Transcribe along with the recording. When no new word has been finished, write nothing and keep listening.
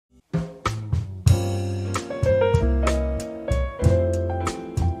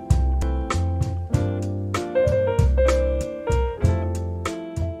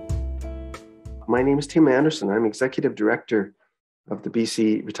My name is Tim Anderson. I'm Executive Director of the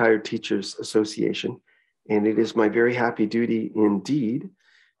BC Retired Teachers Association, and it is my very happy duty indeed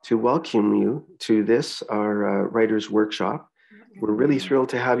to welcome you to this, our Writers Workshop. We're really thrilled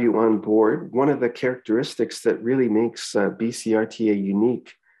to have you on board. One of the characteristics that really makes BCRTA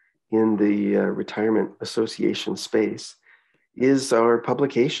unique in the retirement association space is our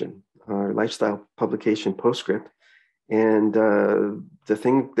publication, our lifestyle publication, PostScript. And the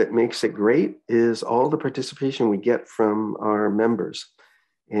thing that makes it great is all the participation we get from our members.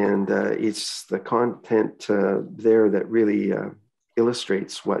 And it's the content there that really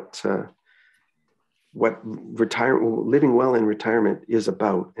illustrates what living well in retirement is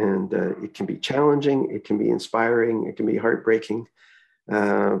about. And it can be challenging, it can be inspiring, it can be heartbreaking.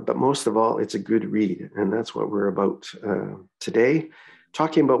 But most of all, it's a good read. And that's what we're about today,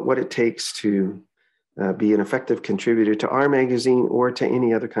 talking about what it takes to be an effective contributor to our magazine or to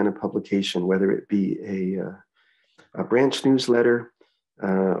any other kind of publication, whether it be a branch newsletter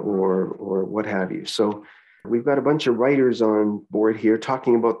or what have you. So we've got a bunch of writers on board here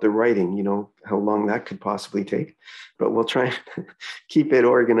talking about the writing, you know, how long that could possibly take, but we'll try and keep it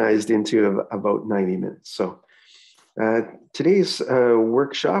organized into about 90 minutes. So today's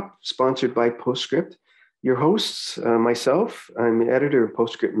workshop sponsored by PostScript. Your hosts, myself, I'm editor of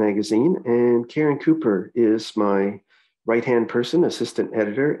PostScript magazine, and Karen Cooper is my right-hand person, assistant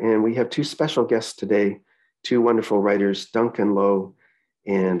editor, and we have two special guests today, two wonderful writers, Duncan Lowe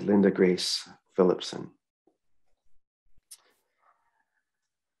and Linda Grace Philippsen.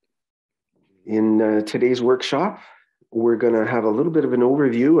 In today's workshop, we're going to have a little bit of an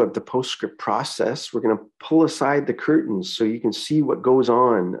overview of the PostScript process. We're going to pull aside the curtains so you can see what goes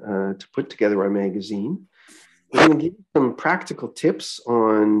on to put together our magazine. We're going to give you some practical tips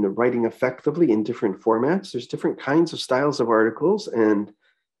on writing effectively in different formats. There's different kinds of styles of articles, and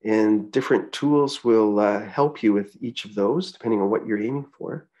different tools will help you with each of those, depending on what you're aiming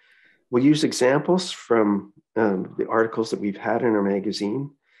for. We'll use examples from the articles that we've had in our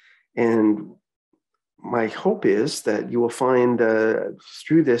magazine. And my hope is that you will find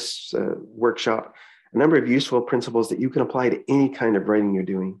through this workshop a number of useful principles that you can apply to any kind of writing you're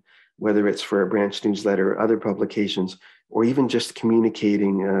doing, whether it's for a branch newsletter or other publications, or even just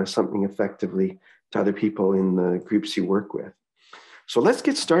communicating something effectively to other people in the groups you work with. So let's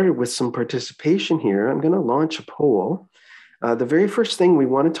get started with some participation here. I'm going to launch a poll. The very first thing we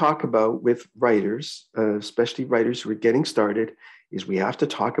want to talk about with writers, especially writers who are getting started, is we have to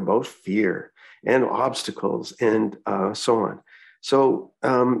talk about fear and obstacles and so on. So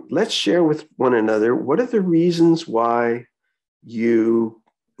let's share with one another, what are the reasons why you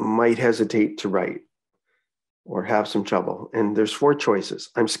might hesitate to write or have some trouble? And there's 4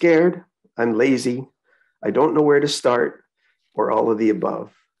 choices. I'm scared, I'm lazy, I don't know where to start, or all of the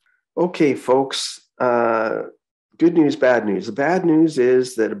above. Okay, folks, good news, bad news. The bad news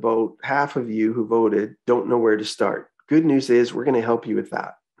is that about half of you who voted don't know where to start. Good news is we're going to help you with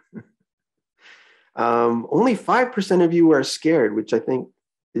that. Only 5% of you are scared, which I think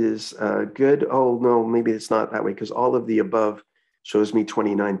is good. Oh, no, maybe it's not that way, because all of the above shows me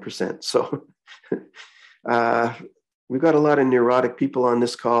 29%. So we've got a lot of neurotic people on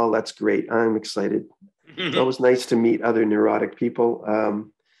this call. That's great. I'm excited. It's always nice to meet other neurotic people.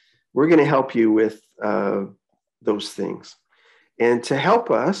 We're going to help you with those things. And to help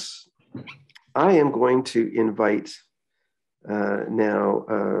us, I am going to invite now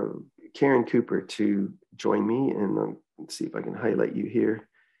Karen Cooper to join me. And let's see if I can highlight you here.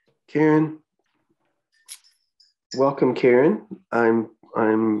 Karen. Welcome, Karen. I'm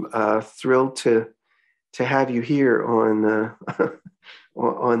thrilled to have you here on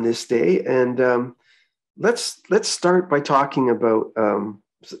on this day. And let's start by talking about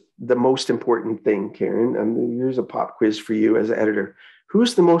the most important thing, Karen. Here's a pop quiz for you as an editor.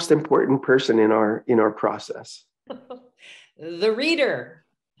 Who's the most important person in our process? The reader.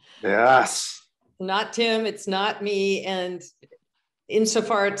 Yes. Not Tim. It's not me. And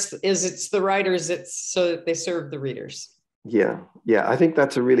insofar as it's the writers, it's so that they serve the readers. Yeah. I think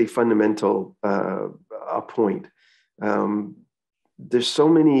that's a really fundamental point. There's so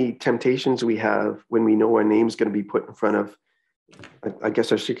many temptations we have when we know our name's going to be put in front of, I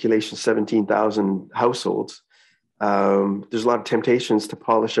guess, our circulation 17,000 households. There's a lot of temptations to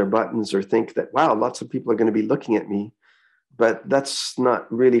polish our buttons or think that, wow, lots of people are going to be looking at me. But that's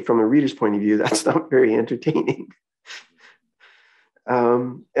not really, from a reader's point of view, that's not very entertaining.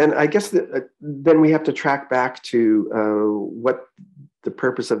 And I guess then we have to track back to what the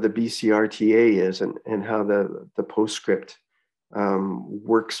purpose of the BCRTA is and how the PostScript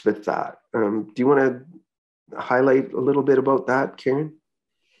works with that. Do you want to highlight a little bit about that, Karen?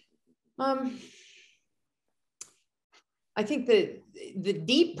 I think that the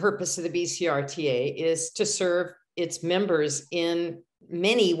deep purpose of the BCRTA is to serve its members in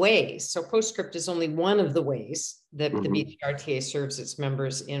many ways. So PostScript is only one of the ways that the BCRTA serves its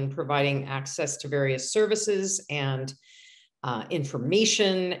members in providing access to various services and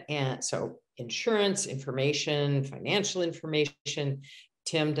information. And so insurance information, financial information.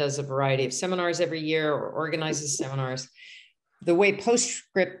 Tim does a variety of seminars every year or organizes seminars. The way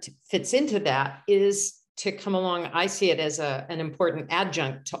PostScript fits into that is to come along. I see it as an important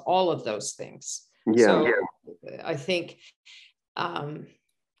adjunct to all of those things. So I think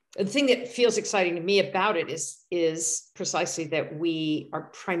the thing that feels exciting to me about it is precisely that we are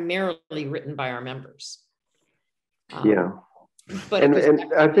primarily written by our members. But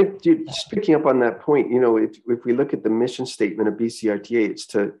and I think just picking up on that point, you know, if we look at the mission statement of BCRTA, it's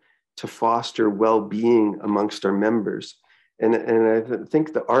to foster well-being amongst our members. And I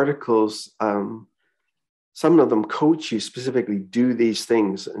think the articles, some of them coach you specifically, do these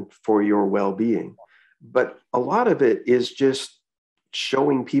things for your well-being. But a lot of it is just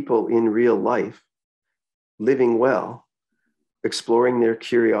showing people in real life living well, exploring their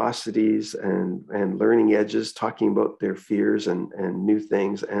curiosities and learning edges, talking about their fears and new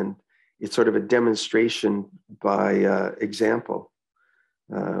things. And it's sort of a demonstration by example,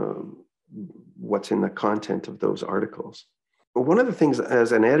 what's in the content of those articles. But one of the things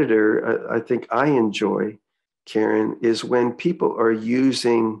as an editor, I think I enjoy, Karen, is when people are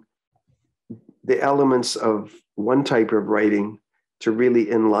using the elements of one type of writing to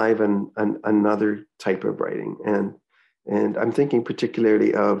really enliven another type of writing. And I'm thinking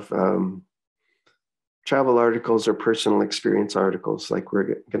particularly of travel articles or personal experience articles like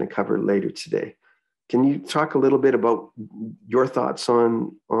we're going to cover later today. Can you talk a little bit about your thoughts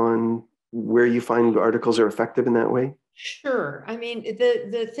on where you find articles are effective in that way? Sure. I mean,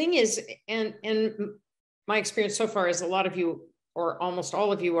 the thing is, and my experience so far is a lot of you, or almost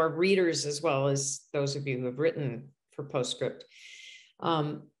all of you, are readers as well as those of you who have written for PostScript.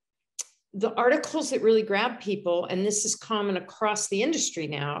 The articles that really grab people, and this is common across the industry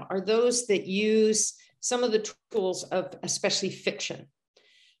now, are those that use some of the tools of especially fiction.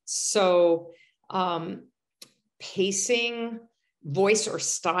 So pacing, voice or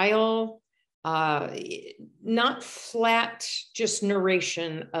style, not flat, just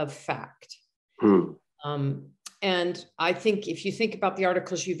narration of fact. And I think if you think about the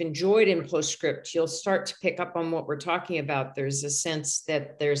articles you've enjoyed in PostScript, you'll start to pick up on what we're talking about. There's a sense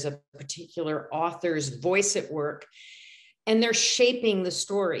that there's a particular author's voice at work, and they're shaping the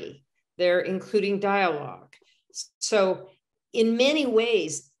story. They're including dialogue. So in many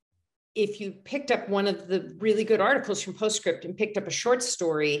ways, if you picked up one of the really good articles from PostScript and picked up a short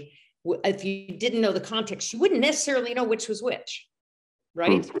story, if you didn't know the context, you wouldn't necessarily know which was which.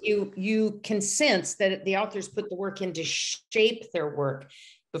 Right? You can sense that the authors put the work in to shape their work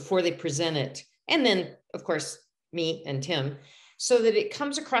before they present it. And then, of course, me and Tim, so that it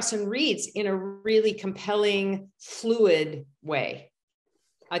comes across and reads in a really compelling, fluid way.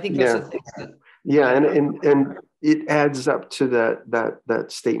 I think those are the things that... and it adds up to that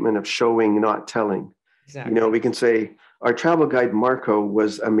statement of showing, not telling. Exactly. You know, we can say our travel guide Marco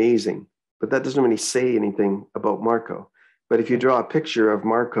was amazing, but that doesn't really say anything about Marco. But if you draw a picture of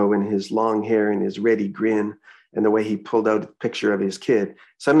Marco and his long hair and his ready grin and the way he pulled out a picture of his kid,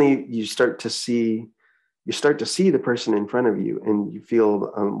 suddenly you start to see the person in front of you, and you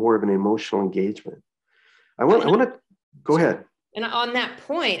feel more of an emotional engagement. I want to go ahead. And on that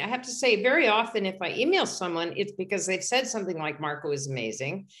point, I have to say, very often if I email someone, it's because they've said something like Marco is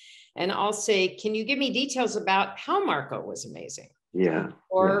amazing. And I'll say, can you give me details about how Marco was amazing?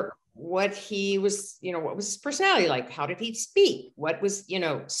 Or what he was, what was his personality like? How did he speak? What was,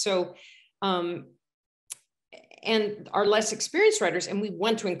 so, and our less experienced writers, and we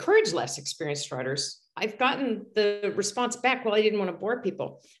want to encourage less experienced writers. I've gotten the response back, well, I didn't want to bore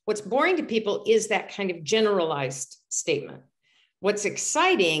people. What's boring to people is that kind of generalized statement. What's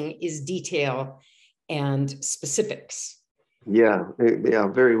exciting is detail and specifics. Yeah,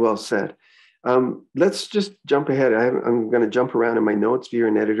 very well said. Let's just jump ahead. I'm going to jump around in my notes. If you're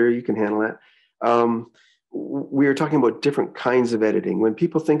an editor, you can handle that. We were talking about different kinds of editing. When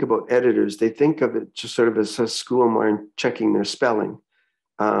people think about editors, they think of it just sort of as a schoolmarm checking their spelling.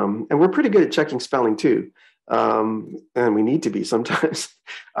 And we're pretty good at checking spelling too. And we need to be sometimes.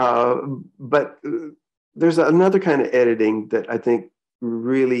 But there's another kind of editing that I think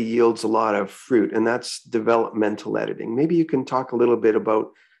really yields a lot of fruit, and that's developmental editing. Maybe you can talk a little bit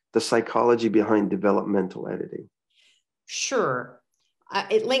about the psychology behind developmental editing. Sure.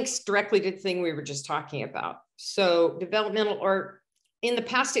 It links directly to the thing we were just talking about. So developmental, or in the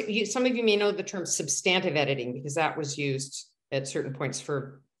past, some of you may know the term substantive editing because that was used at certain points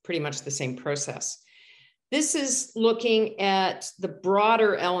for pretty much the same process. This is looking at the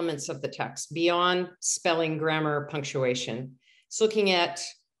broader elements of the text beyond spelling, grammar, punctuation. It's looking at,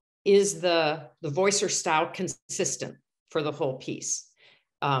 is the voice or style consistent for the whole piece?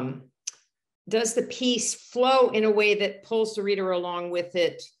 Does the piece flow in a way that pulls the reader along with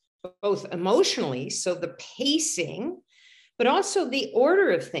it, both emotionally, so the pacing, but also the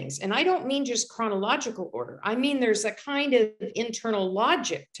order of things? And I don't mean just chronological order. I mean, there's a kind of internal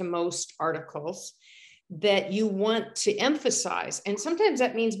logic to most articles that you want to emphasize. And sometimes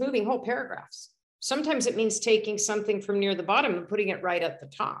that means moving whole paragraphs. Sometimes it means taking something from near the bottom and putting it right at the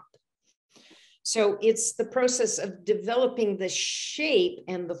top. So it's the process of developing the shape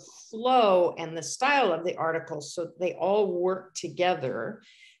and the flow and the style of the article so they all work together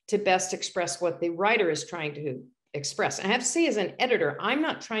to best express what the writer is trying to express. And I have to say, as an editor, I'm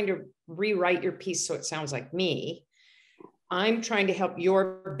not trying to rewrite your piece so it sounds like me. I'm trying to help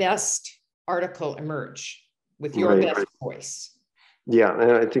your best article emerge with your best voice. Yeah,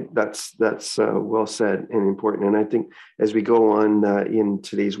 and I think that's well said and important. And I think as we go on in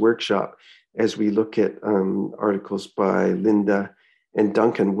today's workshop, as we look at articles by Linda and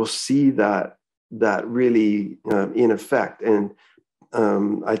Duncan, we'll see that really in effect. And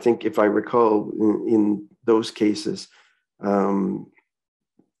I think if I recall in those cases,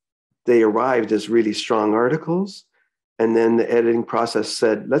 they arrived as really strong articles. And then the editing process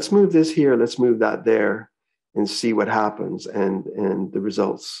said, let's move this here, let's move that there, and see what happens. And the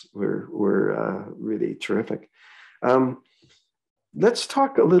results were really terrific. Let's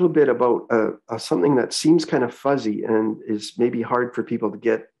talk a little bit about something that seems kind of fuzzy and is maybe hard for people to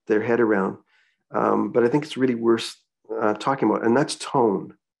get their head around. But I think it's really worth talking about, and that's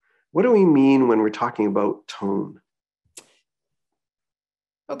tone. What do we mean when we're talking about tone?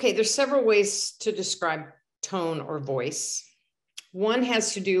 Okay, there's several ways to describe tone or voice. One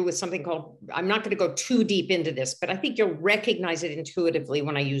has to do with something called, I'm not going to go too deep into this, but I think you'll recognize it intuitively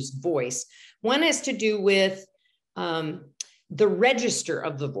when I use voice. One has to do with the register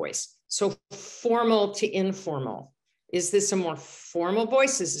of the voice. So formal to informal. Is this a more formal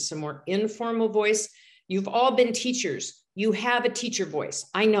voice? Is this a more informal voice? You've all been teachers. You have a teacher voice.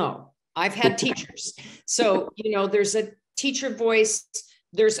 I know. I've had teachers. So, there's a teacher voice.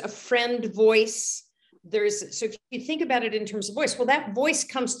 There's a friend voice. So if you think about it in terms of voice, well, that voice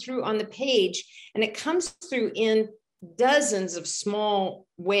comes through on the page and it comes through in dozens of small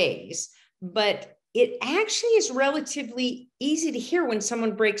ways, but it actually is relatively easy to hear when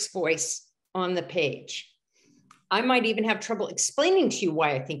someone breaks voice on the page. I might even have trouble explaining to you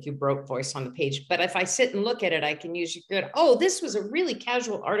why I think you broke voice on the page, but if I sit and look at it, I can usually go, oh, this was a really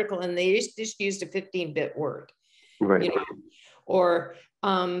casual article and they just used a 15-bit word. Right. Or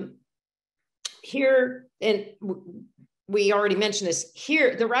here, and we already mentioned this,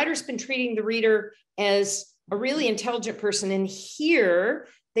 here, the writer's been treating the reader as a really intelligent person, and here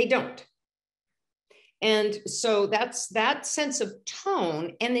they don't. And so that's that sense of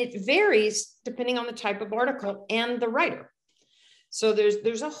tone, and it varies depending on the type of article and the writer. So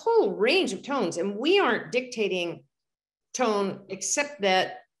there's a whole range of tones, and we aren't dictating tone, except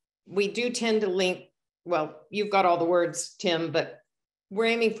that we do tend to link, well, you've got all the words, Tim, but we're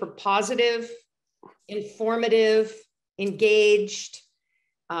aiming for positive, informative, engaged,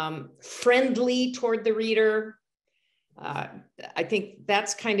 friendly toward the reader. I think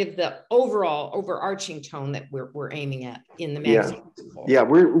that's kind of the overall overarching tone that we're aiming at in the magazine. Yeah,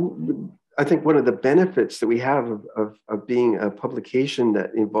 I think one of the benefits that we have of being a publication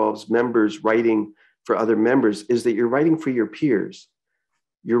that involves members writing for other members is that you're writing for your peers.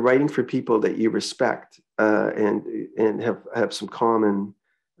 You're writing for people that you respect and have some common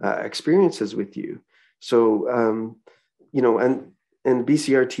experiences with you. So, and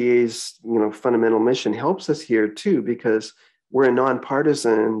BCRTA's, fundamental mission helps us here too, because we're a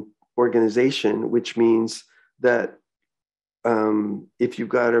nonpartisan organization, which means that if you've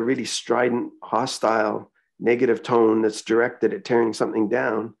got a really strident, hostile, negative tone that's directed at tearing something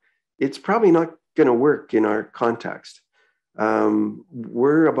down, it's probably not going to work in our context.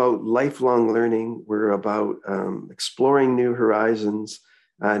 We're about lifelong learning. We're about exploring new horizons,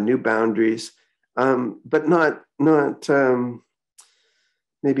 new boundaries, but not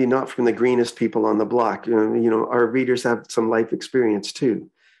maybe not from the greenest people on the block. Our readers have some life experience too.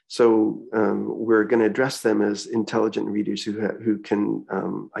 So we're going to address them as intelligent readers who can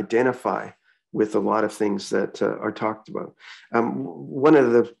identify with a lot of things that are talked about. One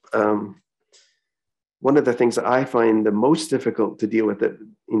of the things that I find the most difficult to deal with it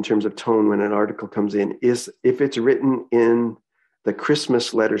in terms of tone when an article comes in is if it's written in the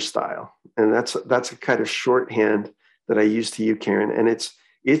Christmas letter style. And that's a kind of shorthand that I use to you, Karen. And it's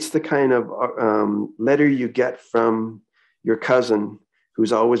the kind of letter you get from your cousin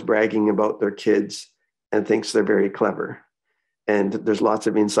who's always bragging about their kids and thinks they're very clever. And there's lots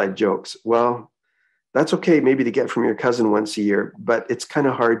of inside jokes. Well, that's okay maybe to get from your cousin once a year, but it's kind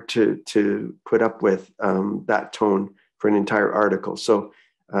of hard to put up with that tone for an entire article. So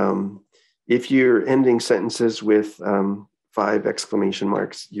if you're ending sentences with 5 exclamation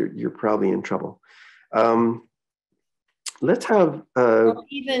marks, you're probably in trouble. Let's have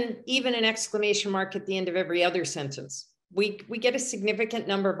even an exclamation mark at the end of every other sentence. We get a significant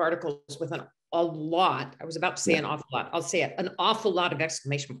number of articles with a lot. I was about to say an awful lot. I'll say it, an awful lot of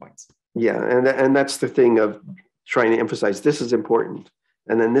exclamation points. Yeah, and that's the thing of trying to emphasize this is important,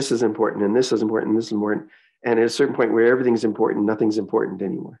 and then this is important, and this is important, and this is important. And at a certain point where everything's important, nothing's important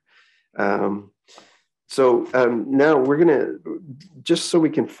anymore. So now we're gonna, just so we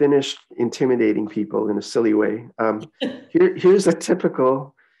can finish intimidating people in a silly way. Here's a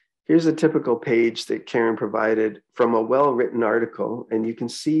typical page that Karen provided from a well-written article, and you can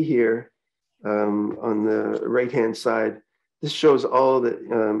see here on the right-hand side, this shows all the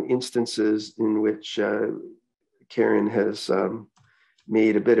instances in which Karen has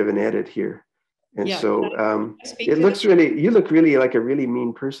made a bit of an edit here. And so it looks really, you look really like a really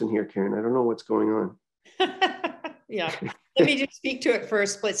mean person here, Karen. I don't know what's going on. Yeah, let me just speak to it for a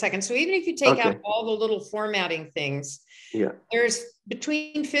split second. So even if you take out all the little formatting things, there's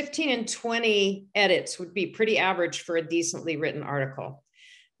between 15 and 20 edits would be pretty average for a decently written article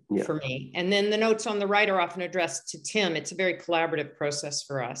for me. And then the notes on the right are often addressed to Tim. It's a very collaborative process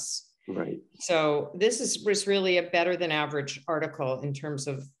for us. Right. So this was really a better than average article in terms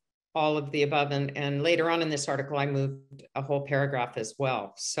of all of the above. And later on in this article, I moved a whole paragraph as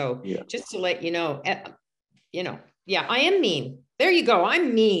well. So just to let you know, I am mean. There you go.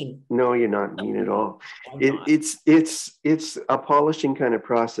 I'm mean. No, you're not mean at all. It's a polishing kind of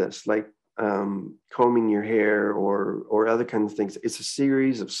process, like combing your hair or other kinds of things. It's a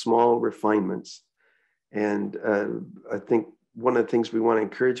series of small refinements. And I think one of the things we want to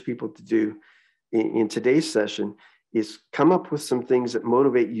encourage people to do in today's session is come up with some things that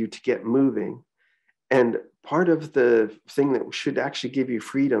motivate you to get moving. And part of the thing that should actually give you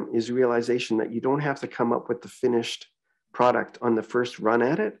freedom is realization that you don't have to come up with the finished product on the first run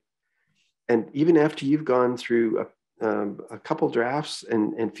at it. And even after you've gone through a couple drafts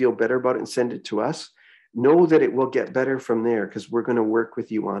and feel better about it and send it to us, know that it will get better from there because we're going to work with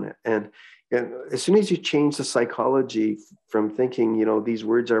you on it. And as soon as you change the psychology from thinking, these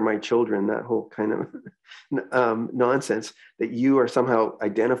words are my children, that whole kind of nonsense, that you are somehow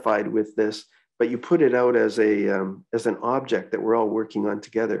identified with this, but you put it out as an object that we're all working on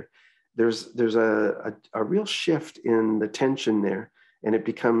together, there's a real shift in the tension there. And it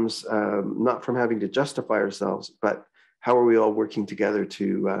becomes not from having to justify ourselves, but how are we all working together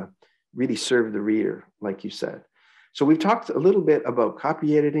to really serve the reader, like you said. So we've talked a little bit about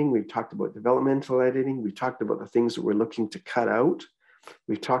copy editing. We've talked about developmental editing. We've talked about the things that we're looking to cut out.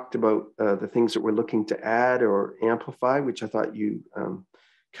 We've talked about the things that we're looking to add or amplify, which I thought you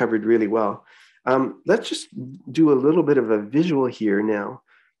covered really well. Let's just do a little bit of a visual here now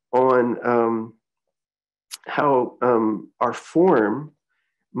on how our form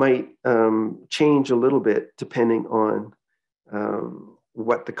might change a little bit depending on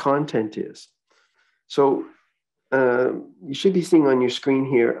what the content is. So you should be seeing on your screen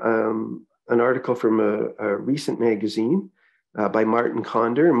here an article from a recent magazine by Martin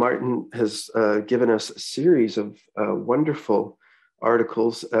Conder. Martin has given us a series of wonderful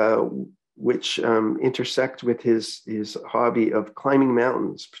articles which intersect with his hobby of climbing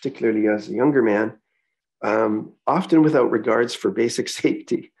mountains, particularly as a younger man, often without regards for basic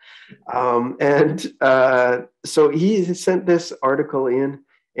safety. So he sent this article in,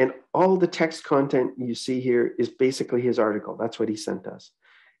 and all the text content you see here is basically his article. That's what he sent us.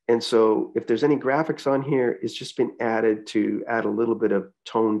 And so if there's any graphics on here, it's just been added to add a little bit of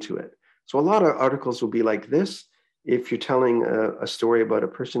tone to it. So a lot of articles will be like this. If you're telling a story about a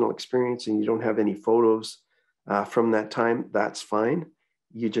personal experience and you don't have any photos from that time, that's fine.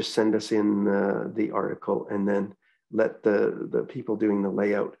 You just send us in the article and then let the people doing the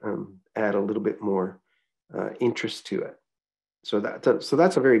layout add a little bit more interest to it. So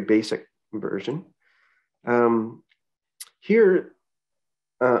that's a very basic version. Here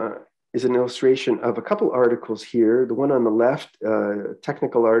is an illustration of a couple articles here. The one on the left,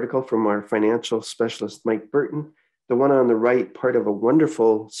 technical article from our financial specialist, Mike Burton. The one on the right, part of a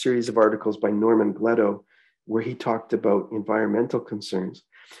wonderful series of articles by Norman Gletto, where he talked about environmental concerns.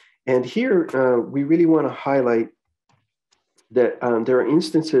 And here, we really want to highlight that there are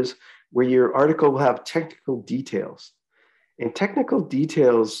instances where your article will have technical details. And technical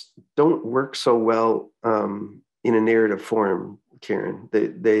details don't work so well in a narrative form, Karen.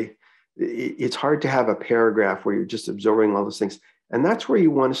 It's hard to have a paragraph where you're just absorbing all those things. And that's where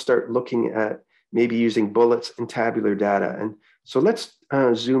you want to start looking at maybe using bullets and tabular data. And so let's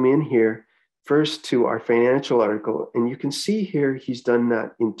zoom in here first to our financial article. And you can see here he's done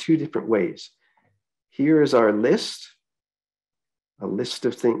that in two different ways. Here is our list, a list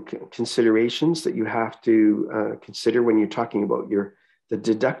of considerations that you have to consider when you're talking about the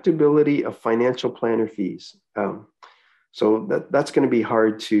deductibility of financial planner fees. So that's going to be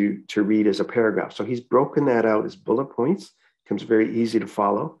hard to read as a paragraph. So he's broken that out as bullet points. It becomes very easy to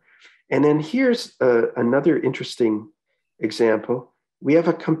follow. And then here's another interesting example. We have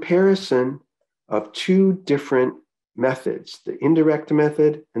a comparison of two different methods, the indirect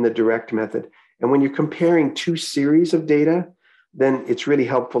method and the direct method. And when you're comparing two series of data, then it's really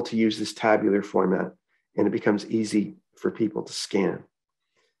helpful to use this tabular format, and it becomes easy for people to scan.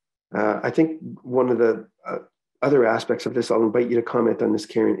 I think one of the other aspects of this, I'll invite you to comment on this,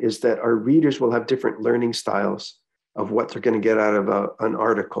 Karen, is that our readers will have different learning styles of what they're going to get out of an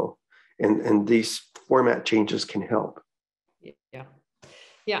article, and these format changes can help.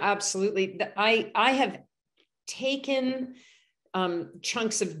 Yeah, absolutely. I have taken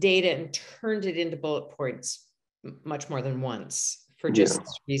chunks of data and turned it into bullet points much more than once for just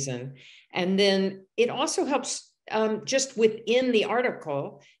this reason. And then it also helps just within the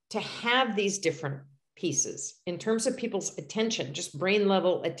article to have these different pieces in terms of people's attention, just brain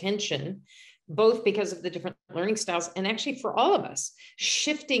level attention, both because of the different learning styles and actually for all of us,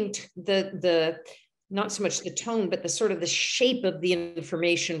 shifting the not so much the tone, but the sort of the shape of the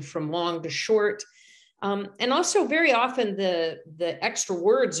information from long to short. And also very often the extra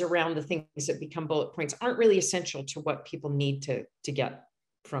words around the things that become bullet points aren't really essential to what people need to get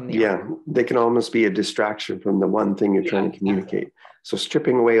from the article. They can almost be a distraction from the one thing you're trying to communicate. Exactly. So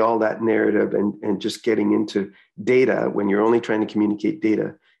stripping away all that narrative and just getting into data when you're only trying to communicate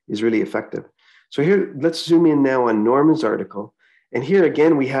data is really effective. So here, let's zoom in now on Norman's article. And here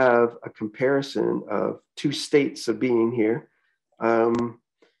again, we have a comparison of two states of being here.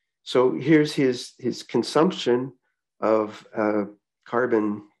 So here's his consumption of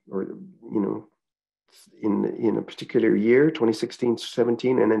carbon, or in a particular year,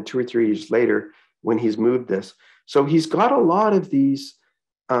 2016-17, and then 2 or 3 years later when he's moved this. So he's got a lot of these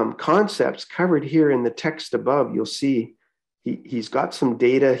concepts covered here in the text above. You'll see he's got some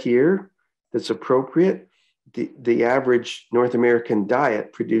data here that's appropriate. The average North American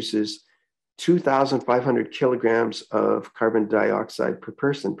diet produces 2,500 kilograms of carbon dioxide per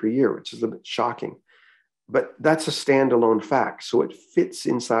person per year, which is a little bit shocking. But that's a standalone fact. So it fits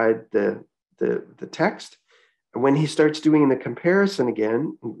inside the text. And when he starts doing the comparison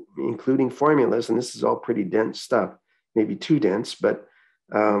again, including formulas, and this is all pretty dense stuff, maybe too dense, but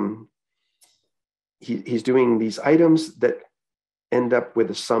he's doing these items that end up with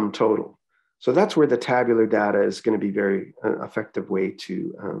a sum total. So that's where the tabular data is going to be very effective way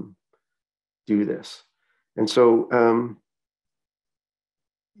to do this. And so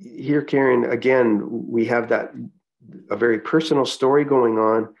here, Karen, again, we have a very personal story going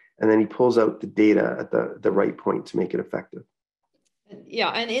on, and then he pulls out the data at the right point to make it effective. Yeah,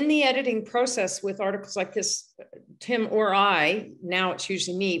 and in the editing process with articles like this, Tim or I, now it's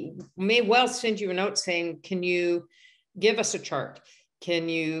usually me, may well send you a note saying, can you give us a chart? Can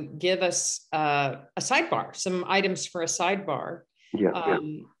you give us a sidebar, some items for a sidebar?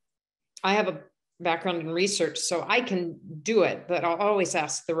 I have a background in research, so I can do it, but I'll always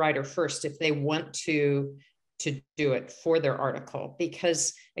ask the writer first if they want to do it for their article,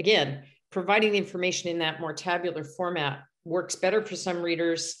 because again, providing the information in that more tabular format works better for some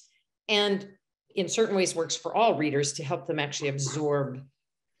readers, and in certain ways works for all readers to help them actually absorb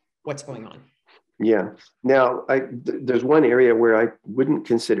what's going on. Yeah. Now, there's one area where I wouldn't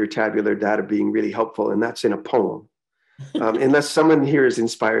consider tabular data being really helpful, and that's in a poem. Unless someone here is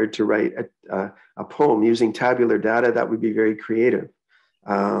inspired to write a poem using tabular data, that would be very creative,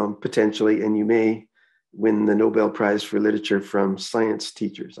 potentially, and you may win the Nobel Prize for Literature from science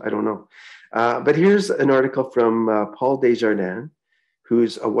teachers. I don't know. But here's an article from Paul Desjardins,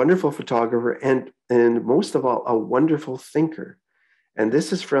 who's a wonderful photographer and most of all, a wonderful thinker. And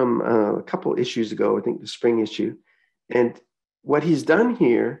this is from a couple issues ago, I think the spring issue. And what he's done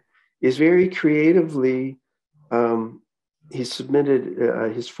here is very creatively, he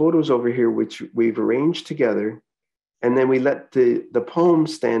submitted his photos over here, which we've arranged together. And then we let the poem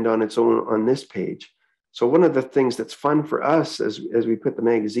stand on its own on this page. So one of the things that's fun for us as we put the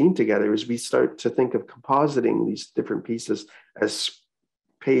magazine together is we start to think of compositing these different pieces as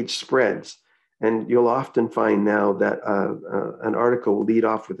page spreads. And you'll often find now that an article will lead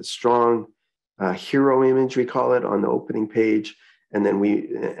off with a strong hero image, we call it, on the opening page. And then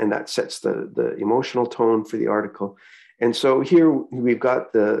that sets the emotional tone for the article. And so here we've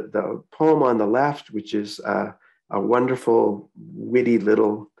got the poem on the left, which is a wonderful, witty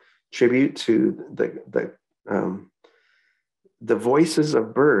little tribute to the voices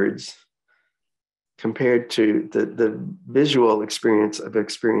of birds compared to the visual experience of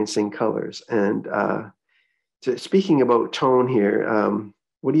experiencing colors. And speaking about tone here,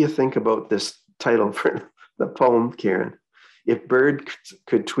 what do you think about this title for the poem, Karen? If birds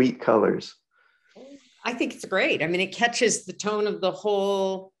could tweet colors. I think it's great. I mean, it catches the tone of the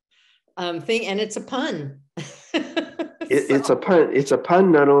whole thing, and it's a pun. It's a pun. It's a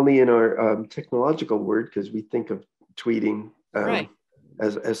pun not only in our technological word, because we think of tweeting right.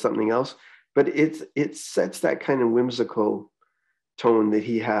 as something else, but it sets that kind of whimsical tone that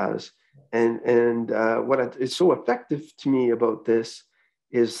he has. And what is so effective to me about this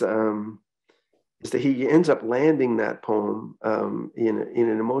is that he ends up landing that poem in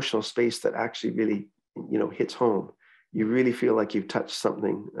an emotional space that actually really, hits home. You really feel like you've touched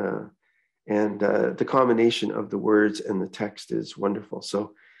something. And the combination of the words and the text is wonderful.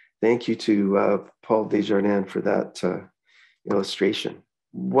 So thank you to Paul Desjardins for that illustration.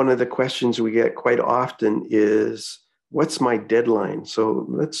 One of the questions we get quite often is, what's my deadline? So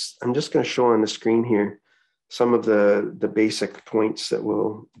I'm just going to show on the screen here some of the basic points that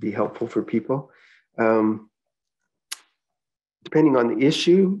will be helpful for people. Depending on the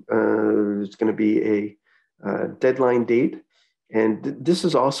issue, there's going to be a deadline date. And this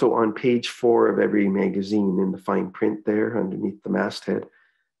is also on page 4 of every magazine in the fine print there underneath the masthead.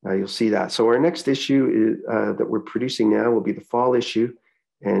 You'll see that. So our next issue that we're producing now will be the fall issue.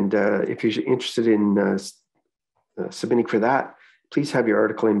 And if you're interested in submitting for that, please have your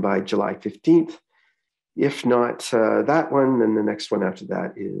article in by July 15th. If not that one, then the next one after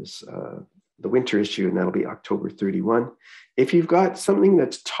that is the winter issue, and that'll be October 31. If you've got something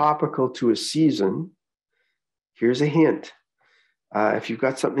that's topical to a season, here's a hint. If you've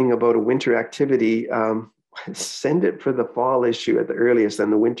got something about a winter activity, send it for the fall issue at the earliest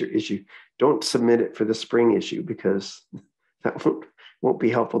and the winter issue. Don't submit it for the spring issue, because that won't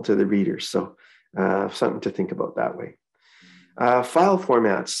be helpful to the readers. So something to think about that way. File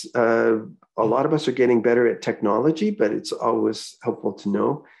formats. A lot of us are getting better at technology, but it's always helpful to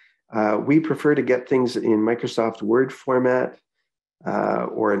know. We prefer to get things in Microsoft Word format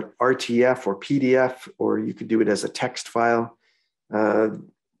or an RTF or PDF, or you could do it as a text file.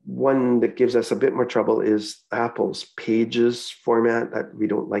 One that gives us a bit more trouble is Apple's Pages format. That we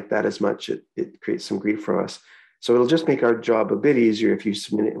don't like that as much. It creates some grief for us. So it'll just make our job a bit easier if you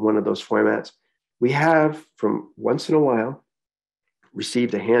submit it in one of those formats. We have, from once in a while,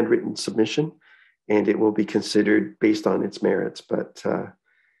 received a handwritten submission, and it will be considered based on its merits. But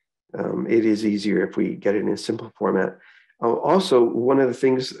it is easier if we get it in a simple format. Also, one of the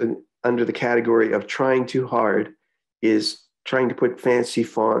things under the category of trying too hard is trying to put fancy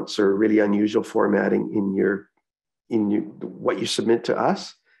fonts or really unusual formatting in what you submit to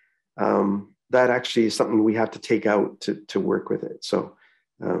us. That actually is something we have to take out to work with it. So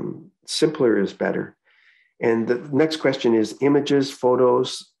simpler is better. And the next question is images,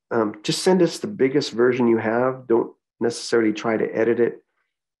 photos. Just send us the biggest version you have. Don't necessarily try to edit it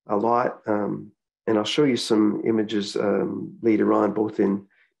a lot. And I'll show you some images later on, both in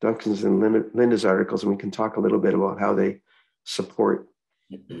Duncan's and Linda's articles, and we can talk a little bit about how they support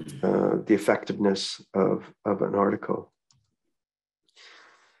the effectiveness of an article.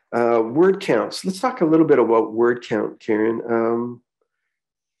 Word counts. Let's talk a little bit about word count, Karen.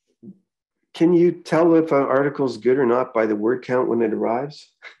 Can you tell if an article is good or not by the word count when it arrives?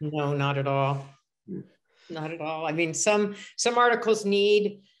 No, not at all. Not at all. I mean, some articles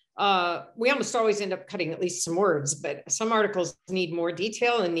need, we almost always end up cutting at least some words, but some articles need more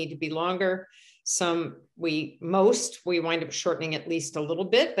detail and need to be longer. Some we wind up shortening at least a little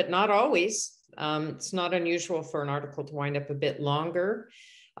bit, but not always. It's not unusual for an article to wind up a bit longer.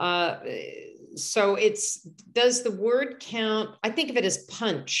 So does the word count, I think of it as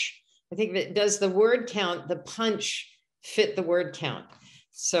punch. I think that does the word count, the punch fit the word count.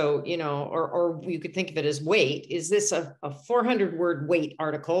 So, or you could think of it as weight. Is this a 400 word weight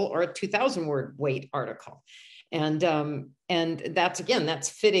article or a 2000 word weight article? And that's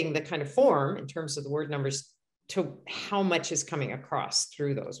fitting the kind of form in terms of the word numbers to how much is coming across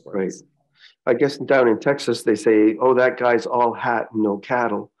through those words. Right. I guess down in Texas, they say, oh, that guy's all hat and no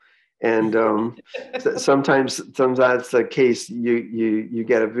cattle. And sometimes that's the case. You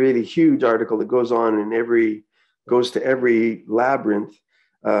get a really huge article that goes on and goes to every labyrinth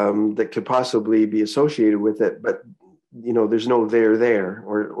that could possibly be associated with it, but there's no there,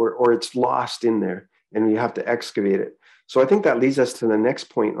 or it's lost in there, and you have to excavate it. So I think that leads us to the next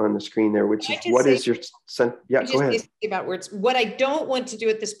point on the screen there, which is what is your yeah, go ahead. About words. What I don't want to do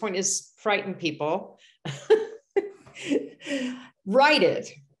at this point is frighten people. Write it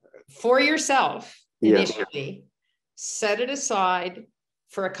for yourself initially, set it aside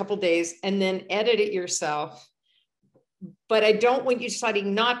for a couple of days, and then edit it yourself. But I don't want you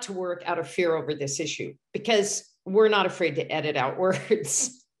deciding not to work out of fear over this issue, because we're not afraid to edit out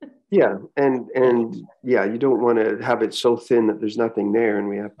words. Yeah, and you don't want to have it so thin that there's nothing there, and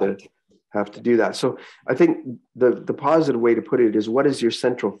we have to do that. So I think the positive way to put it is, what is your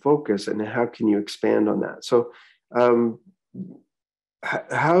central focus, and how can you expand on that? So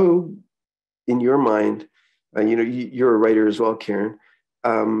how, in your mind, you're a writer as well, Karen.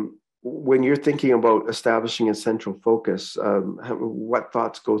 When you're thinking about establishing a central focus, what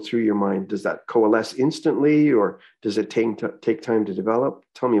thoughts go through your mind? Does that coalesce instantly, or does it take time to develop?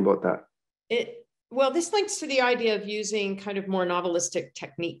 Tell me about that. Well, this links to the idea of using kind of more novelistic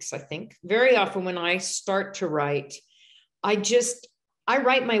techniques, I think. Very often when I start to write, I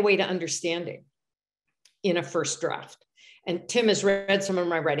write my way to understanding in a first draft. And Tim has read some of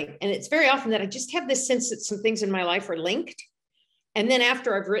my writing, and it's very often that I just have this sense that some things in my life are linked. And then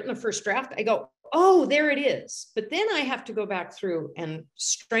after I've written a first draft, I go, oh, there it is. But then I have to go back through and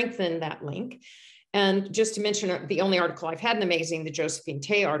strengthen that link. And just to mention the only article I've had in the magazine, the Josephine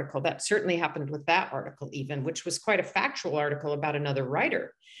Tay article, that certainly happened with that article even, which was quite a factual article about another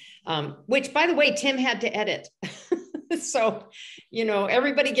writer, which, by the way, Tim had to edit. So,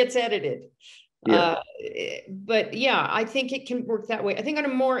 everybody gets edited. Yeah. But yeah, I think it can work that way. I think on a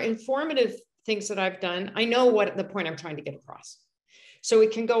more informative things that I've done, I know what the point I'm trying to get across. So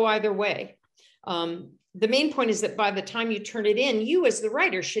it can go either way. The main point is that by the time you turn it in, you as the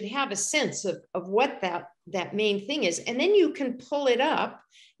writer should have a sense of what that main thing is. And then you can pull it up.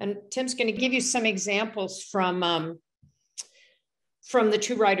 And Tim's going to give you some examples from the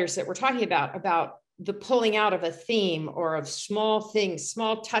two writers that we're talking about the pulling out of a theme or of small things,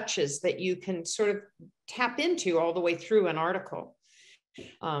 small touches that you can sort of tap into all the way through an article.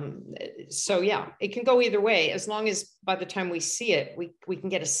 So yeah, it can go either way, as long as by the time we see it, we can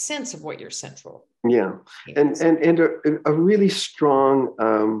get a sense of what your central. Yeah, and a really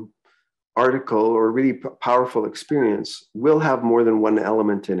strong article or a really powerful experience will have more than one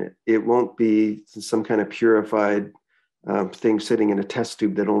element in it. It won't be some kind of purified thing sitting in a test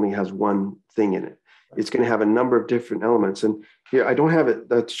tube that only has one thing in it. It's going to have a number of different elements. And here, I don't have it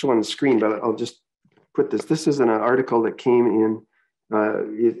to show on the screen, but I'll just put this. This is an article that came in.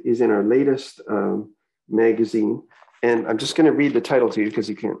 Is in our latest magazine, and I'm just going to read the title to you because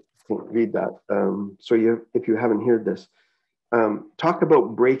you can't read that. So if you haven't heard this, talk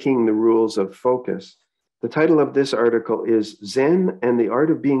about breaking the rules of focus. The title of this article is Zen and the Art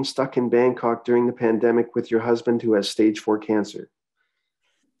of Being Stuck in Bangkok During the Pandemic with Your Husband Who Has Stage 4 Cancer.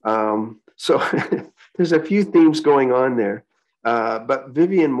 So there's a few themes going on there. But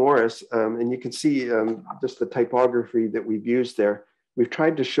Vivian Morris, and you can see just the typography that we've used there. We've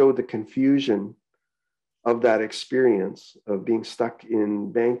tried to show the confusion of that experience of being stuck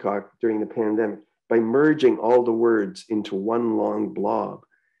in Bangkok during the pandemic by merging all the words into one long blob.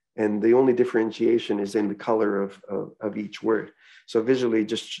 And the only differentiation is in the color of each word. So visually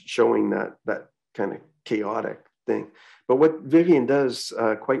just showing that kind of chaotic thing. But what Vivian does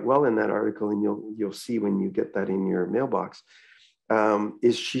quite well in that article, and you'll see when you get that in your mailbox,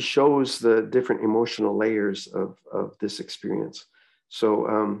 is she shows the different emotional layers of this experience.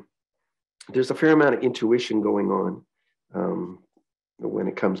 So there's a fair amount of intuition going on when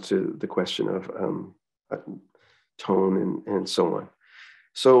it comes to the question of tone and so on.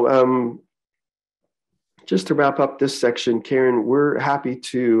 So just to wrap up this section, Karen, we're happy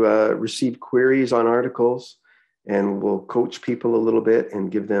to receive queries on articles, and we'll coach people a little bit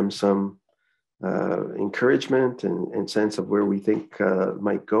and give them some encouragement and sense of where we think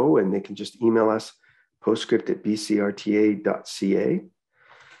might go. And they can just email us postscript@bcrta.ca.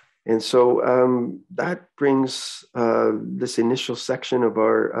 And so that brings this initial section of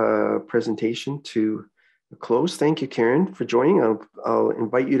our presentation to a close. Thank you, Karen, for joining. I'll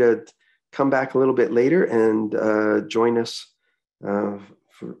invite you to come back a little bit later and join us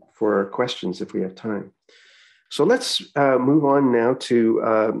for our questions if we have time. So let's move on now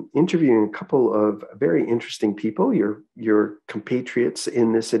to interviewing a couple of very interesting people, your compatriots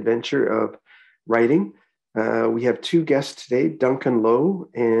in this adventure of writing. We have two guests today, Duncan Lowe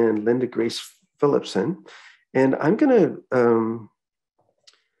and Linda Grace Philippsen. And I'm going to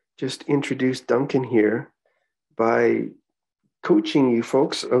just introduce Duncan here by coaching you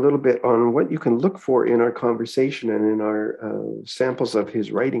folks a little bit on what you can look for in our conversation and in our samples of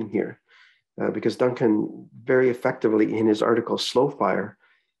his writing here. Because Duncan very effectively in his article, Slow Fire,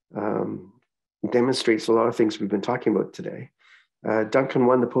 demonstrates a lot of things we've been talking about today. Duncan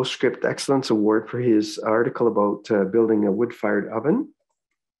won the PostScript Excellence Award for his article about building a wood-fired oven.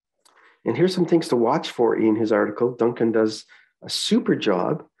 And here's some things to watch for in his article. Duncan does a super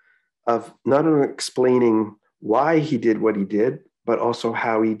job of not only explaining why he did what he did, but also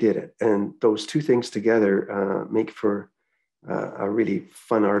how he did it. And those two things together make for a really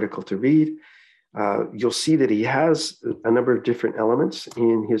fun article to read. You'll see that he has a number of different elements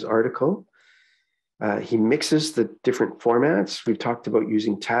in his article. He mixes the different formats. We've talked about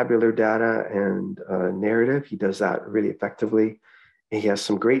using tabular data and narrative. He does that really effectively. And he has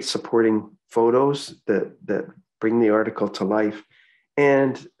some great supporting photos that bring the article to life.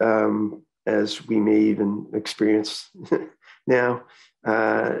 And as we may even experience now,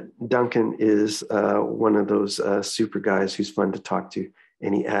 Duncan is one of those super guys who's fun to talk to,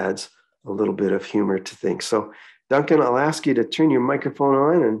 and he adds a little bit of humor to things. So, Duncan, I'll ask you to turn your microphone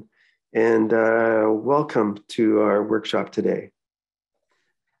on and welcome to our workshop today.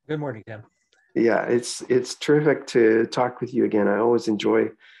 Good morning, Tim. Yeah, it's terrific to talk with you again. I always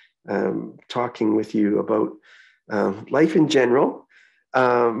enjoy talking with you about life in general,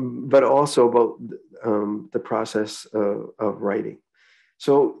 but also about the process of writing.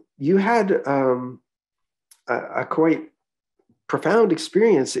 So you had a quite profound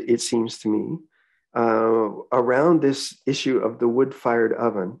experience, it seems to me, around this issue of the wood-fired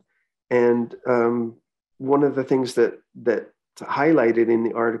oven. And one of the things that highlighted in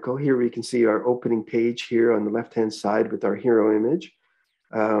the article, here we can see our opening page here on the left-hand side with our hero image.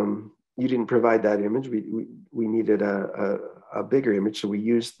 You didn't provide that image. We needed a bigger image, so we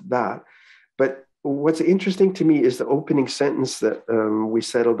used that. But what's interesting to me is the opening sentence that we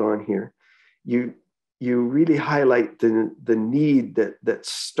settled on here. You really highlight the need that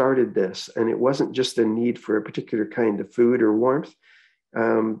started this, and it wasn't just a need for a particular kind of food or warmth.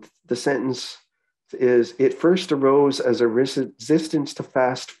 The sentence is, it first arose as a resistance to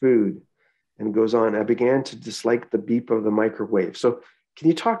fast food, and goes on, I began to dislike the beep of the microwave. So can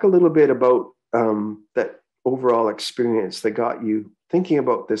you talk a little bit about that overall experience that got you thinking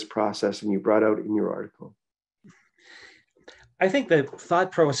about this process and you brought out in your article? I think the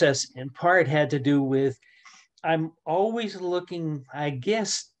thought process in part had to do with, I'm always looking, I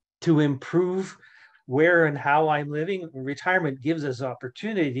guess, to improve where and how I'm living. Retirement gives us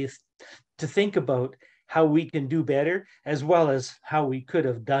opportunities to think about how we can do better, as well as how we could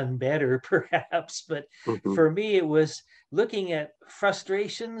have done better, perhaps. But for me, it was looking at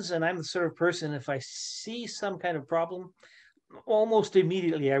frustrations. And I'm the sort of person, if I see some kind of problem, almost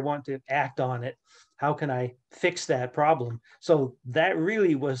immediately I want to act on it. How can I fix that problem? So that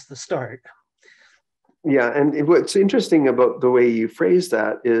really was the start. Yeah, and what's interesting about the way you phrase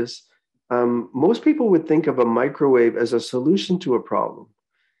that is most people would think of a microwave as a solution to a problem.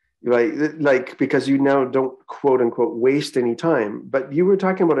 Like because you now don't quote unquote waste any time, but you were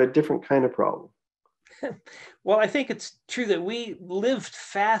talking about a different kind of problem. Well, I think it's true that we lived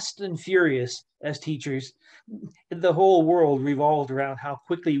fast and furious as teachers. The whole world revolved around how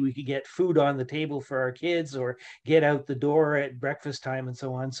quickly we could get food on the table for our kids or get out the door at breakfast time and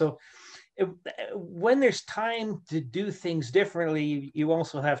so on. So when there's time to do things differently, you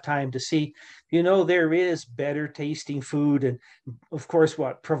also have time to see, there is better tasting food. And of course,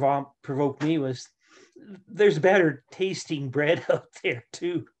 what provoked me was there's better tasting bread out there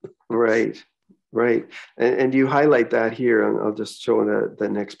too. Right. And you highlight that here, and I'll just show the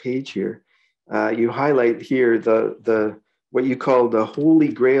next page here. You highlight here the what you call the holy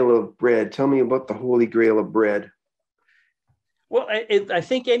grail of bread. Tell me about the holy grail of bread. Well, I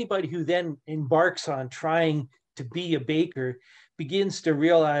think anybody who then embarks on trying to be a baker begins to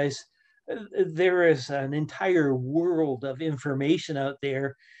realize there is an entire world of information out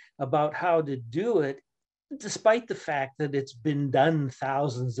there about how to do it, despite the fact that it's been done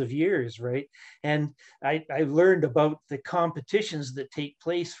thousands of years, right? And I learned about the competitions that take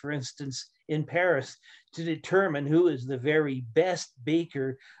place, for instance, in Paris, to determine who is the very best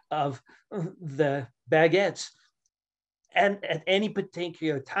baker of the baguettes. And at any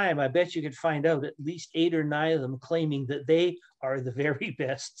particular time, I bet you could find out at least 8 or 9 of them claiming that they are the very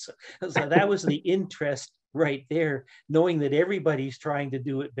best. So that was the interest right there, knowing that everybody's trying to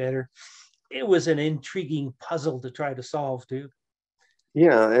do it better. It was an intriguing puzzle to try to solve too.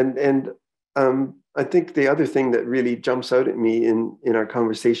 Yeah, and I think the other thing that really jumps out at me in our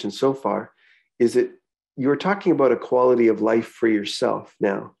conversation so far is that you're talking about a quality of life for yourself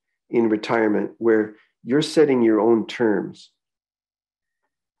now in retirement, where you're setting your own terms.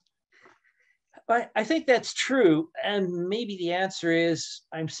 I think that's true. And maybe the answer is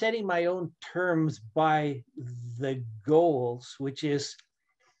I'm setting my own terms by the goals, which is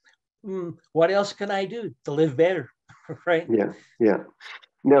what else can I do to live better? Right? Yeah, yeah.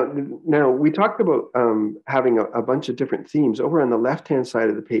 Now we talked about having a bunch of different themes. Over on the left-hand side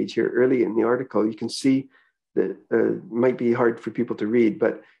of the page here, early in the article, you can see that might be hard for people to read,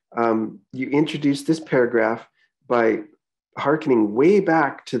 but you introduce this paragraph by hearkening way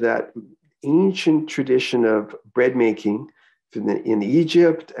back to that ancient tradition of bread making in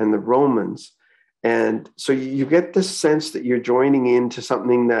Egypt and the Romans. And so you get this sense that you're joining into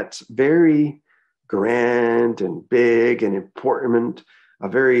something that's very grand and big and important, a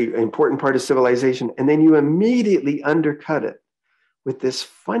very important part of civilization. And then you immediately undercut it with this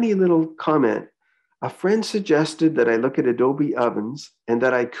funny little comment. A friend suggested that I look at adobe ovens and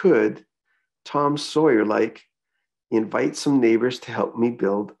that I could, Tom Sawyer-like, invite some neighbors to help me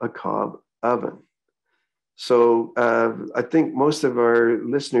build a cob oven. So I think most of our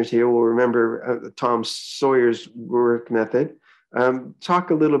listeners here will remember Tom Sawyer's work method. Talk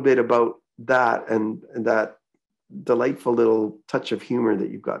a little bit about that and that delightful little touch of humor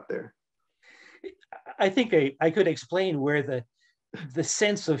that you've got there. I think I could explain where the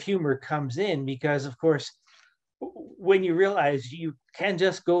sense of humor comes in, because of course, when you realize you can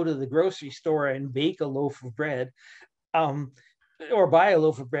just go to the grocery store and bake a loaf of bread, or buy a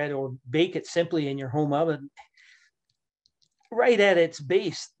loaf of bread or bake it simply in your home oven, right at its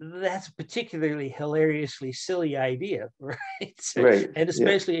base, that's a particularly hilariously silly idea, right? Right. And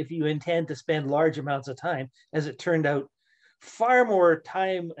especially if you intend to spend large amounts of time, as it turned out, far more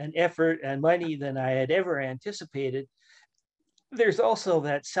time and effort and money than I had ever anticipated. There's also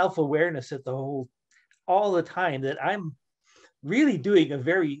that self-awareness at all the time that I'm really doing a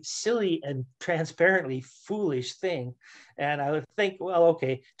very silly and transparently foolish thing. And I would think, well,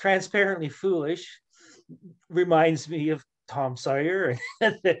 okay, transparently foolish reminds me of Tom Sawyer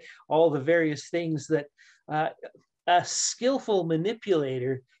and all the various things that a skillful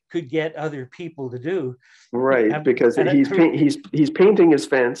manipulator could get other people to do. Right, because he's painting his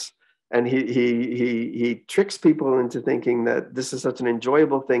fence, and he tricks people into thinking that this is such an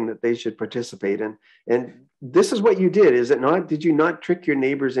enjoyable thing that they should participate in. And this is what you did, is it not? Did you not trick your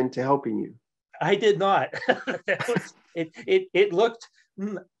neighbors into helping you? I did not. It looked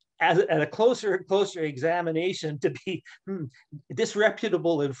at a closer examination to be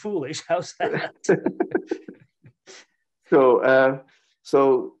disreputable and foolish. How's that?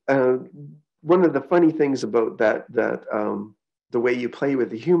 So one of the funny things about that the way you play with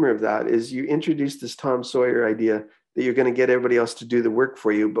the humor of that is you introduce this Tom Sawyer idea that you're going to get everybody else to do the work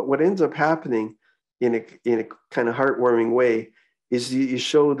for you. But what ends up happening in a kind of heartwarming way is you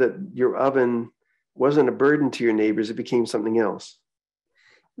show that your oven wasn't a burden to your neighbors. It became something else.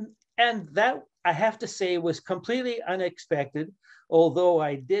 And that, I have to say, was completely unexpected, although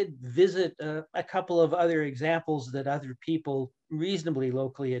I did visit a couple of other examples that other people reasonably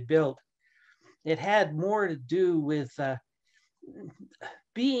locally had built. It had more to do with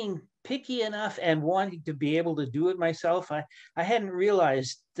being picky enough and wanting to be able to do it myself. I hadn't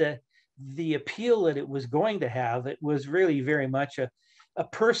realized the appeal that it was going to have. It was really very much a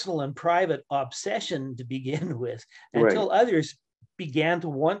personal and private obsession to begin with, until others began to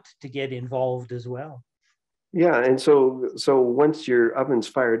want to get involved as well. Yeah, and so once your oven's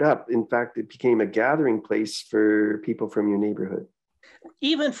fired up, in fact, it became a gathering place for people from your neighborhood.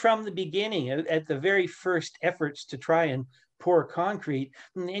 Even from the beginning, at the very first efforts to try and pour concrete,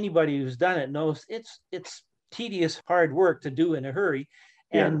 anybody who's done it knows it's tedious, hard work to do in a hurry.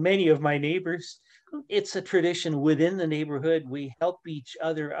 And many of my neighbors, it's a tradition within the neighborhood. We help each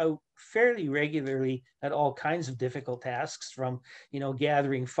other out fairly regularly at all kinds of difficult tasks, from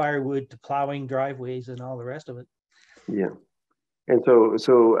gathering firewood to plowing driveways and all the rest of it. Yeah. And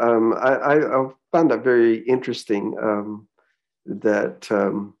so I found that very interesting,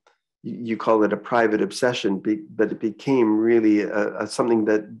 that you call it a private obsession, but it became really something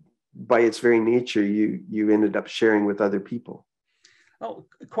that by its very nature you ended up sharing with other people. Oh,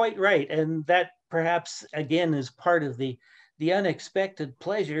 quite right. And that perhaps, again, is part of the unexpected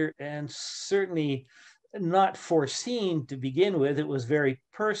pleasure, and certainly not foreseen to begin with. It was very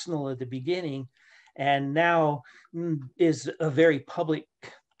personal at the beginning, and now is a very public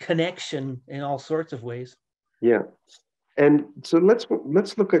connection in all sorts of ways. Yeah. And so let's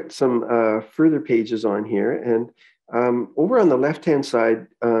look at some further pages on here. And Over on the left-hand side,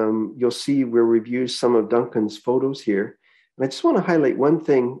 you'll see where we've used some of Duncan's photos here. And I just want to highlight one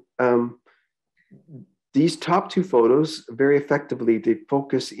thing. These top two photos, very effectively, they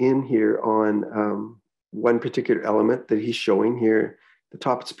focus in here on one particular element that he's showing here. The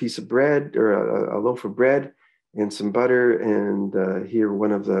top is a piece of bread, or a loaf of bread, and some butter, and here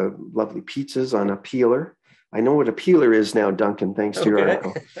one of the lovely pizzas on a peeler. I know what a peeler is now, Duncan, thanks to your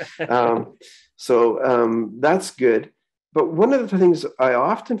article. That's good. But one of the things I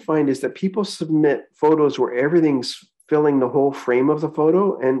often find is that people submit photos where everything's filling the whole frame of the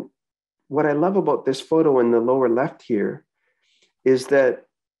photo. And what I love about this photo in the lower left here is that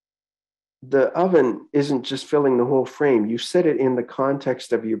the oven isn't just filling the whole frame. You set it in the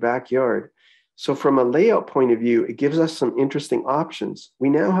context of your backyard. So from a layout point of view, it gives us some interesting options. We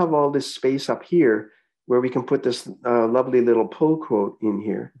now have all this space up here where we can put this lovely little pull quote in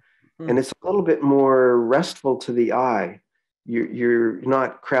here. And it's a little bit more restful to the eye. You're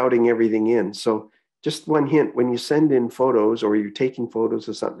not crowding everything in. So just one hint, when you send in photos or you're taking photos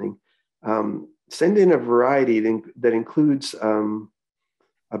of something, send in a variety that includes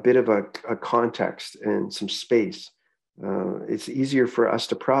a bit of a context and some space. It's easier for us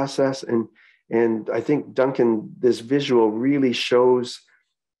to process. And I think, Duncan, this visual really shows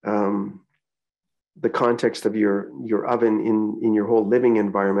the context of your oven in your whole living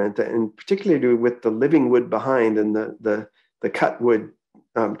environment, and particularly with the living wood behind and the cut wood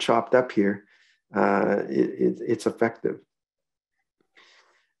chopped up here, it's effective.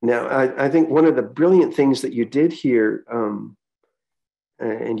 Now, I think one of the brilliant things that you did here,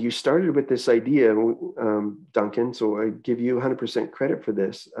 and you started with this idea, Duncan, so I give you 100% credit for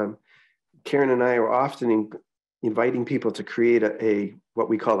this. Karen and I are often inviting people to create a what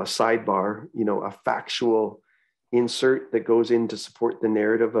we call a sidebar, a factual insert that goes in to support the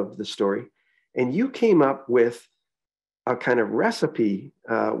narrative of the story. And you came up with a kind of recipe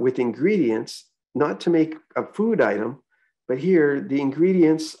with ingredients, not to make a food item, but here the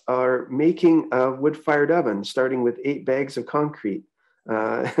ingredients are making a wood-fired oven, starting with 8 bags of concrete.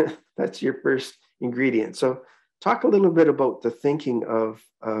 That's your first ingredient. So talk a little bit about the thinking of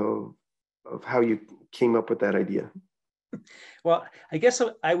how you came up with that idea. Well, I guess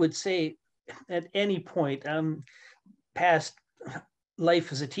I would say at any point, past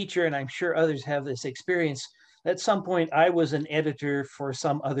life as a teacher, and I'm sure others have this experience, at some point I was an editor for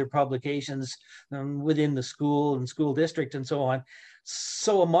some other publications within the school and school district and so on.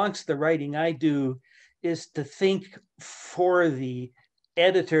 So amongst the writing I do is to think for the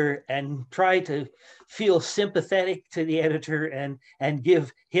editor and try to feel sympathetic to the editor and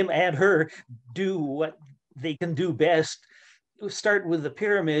give him and her do what they can do best. Start with the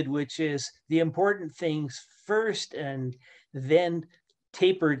pyramid, which is the important things first, and then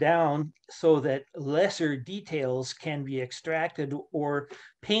taper down so that lesser details can be extracted or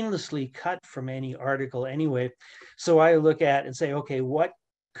painlessly cut from any article anyway. So I look at and say, okay, what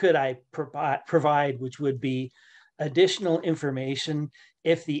could I provide which would be additional information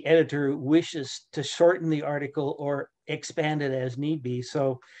if the editor wishes to shorten the article or expand it as need be.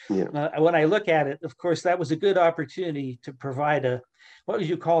 So when I look at it, of course, that was a good opportunity to provide what would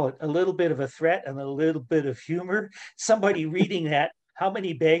you call it? A little bit of a threat and a little bit of humor. Somebody reading that, how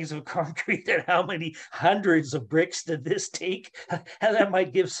many bags of concrete and how many hundreds of bricks did this take? And that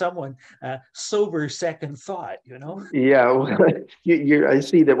might give someone a sober second thought, Yeah, well, I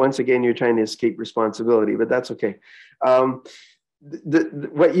see that once again, you're trying to escape responsibility, but that's okay.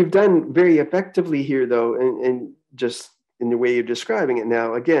 What you've done very effectively here, though, and just in the way you're describing it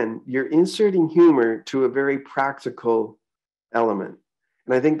now, again, you're inserting humor to a very practical element.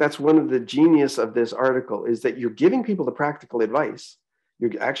 And I think that's one of the genius of this article, is that you're giving people the practical advice.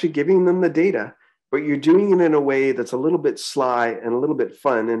 You're actually giving them the data, but you're doing it in a way that's a little bit sly and a little bit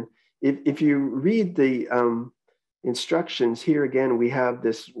fun. And if you read the instructions here, again, we have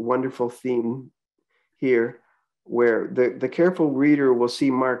this wonderful theme here where the careful reader will see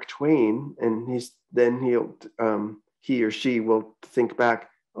Mark Twain, and he or she will think back,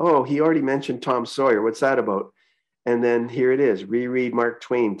 oh, he already mentioned Tom Sawyer. What's that about? And then here it is, reread Mark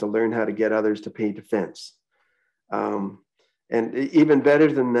Twain to learn how to get others to pay defense. And even better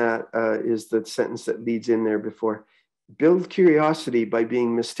than that is the sentence that leads in there before. Build curiosity by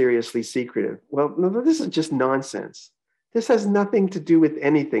being mysteriously secretive. Well, no, this is just nonsense. This has nothing to do with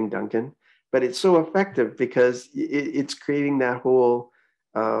anything, Duncan, but it's so effective because it's creating that whole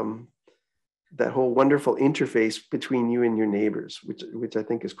wonderful interface between you and your neighbors, which I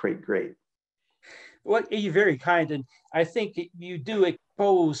think is quite great. Well, you're very kind. And I think you do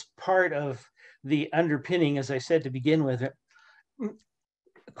expose part of the underpinning, as I said to begin with.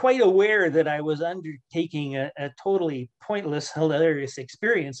 quite aware that I was undertaking a totally pointless, hilarious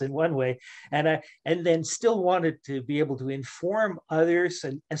experience in one way, and then still wanted to be able to inform others,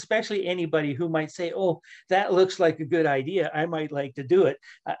 and especially anybody who might say, "Oh, that looks like a good idea. I might like to do it."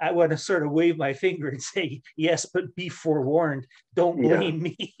 I want to sort of wave my finger and say, "Yes, but be forewarned. Don't Yeah. blame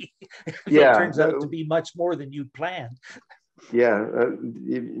me if it Yeah. turns out to be much more than you planned." Yeah.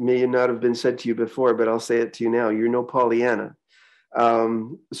 It may not have been said to you before, but I'll say it to you now. You're no Pollyanna.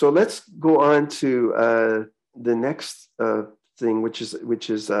 So let's go on to the next thing, which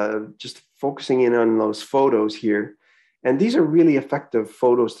is just focusing in on those photos here. And these are really effective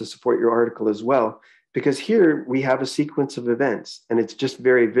photos to support your article as well, because here we have a sequence of events and it's just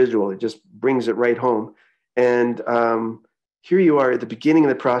very visual. It just brings it right home. And here you are at the beginning of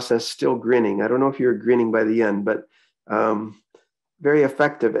the process, still grinning. I don't know if you're grinning by the end, but very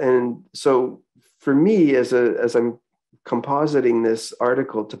effective. And so for me, as I'm compositing this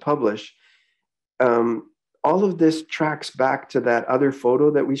article to publish, all of this tracks back to that other photo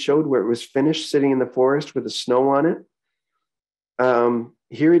that we showed where it was finished sitting in the forest with the snow on it.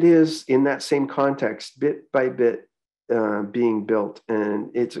 Here it is in that same context, bit by bit, being built. And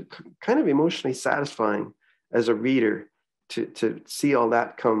it's kind of emotionally satisfying as a reader to see all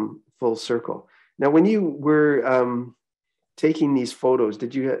that come full circle. Now, when you were taking these photos,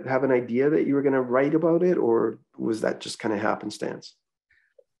 did you have an idea that you were going to write about it, or was that just kind of happenstance?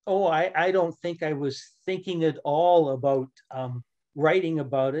 Oh, I don't think I was thinking at all about writing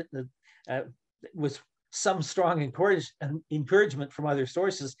about it. It was some strong encouragement from other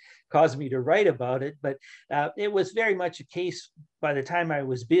sources caused me to write about it, but it was very much a case, by the time I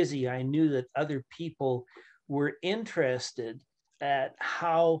was busy, I knew that other people were interested at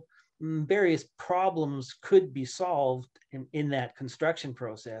how various problems could be solved in that construction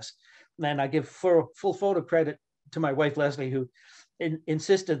process. And I give full photo credit to my wife, Leslie, who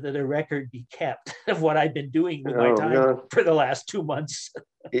insisted that a record be kept of what I've been doing with my time for the last 2 months.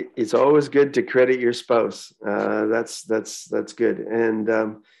 It's always good to credit your spouse. That's good.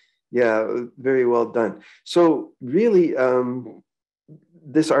 And yeah, very well done. So really,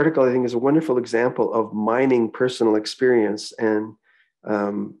 this article, I think, is a wonderful example of mining personal experience and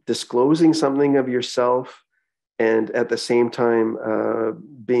disclosing something of yourself, and at the same time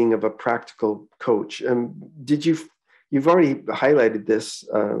being of a practical coach. You've already highlighted this,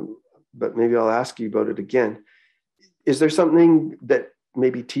 but maybe I'll ask you about it again. Is there something that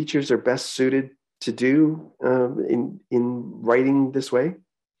maybe teachers are best suited to do in writing this way?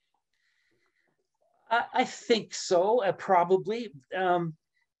 I think so, probably.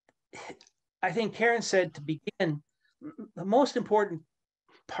 I think Karen said to begin, the most important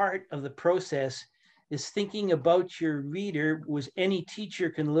part of the process is thinking about your reader. Was any teacher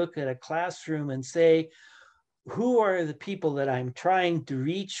can look at a classroom and say, who are the people that I'm trying to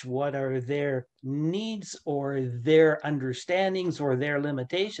reach? What are their needs or their understandings or their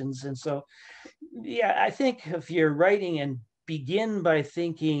limitations? And so, yeah, I think if you're writing and begin by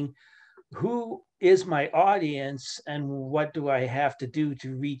thinking, who is my audience and what do I have to do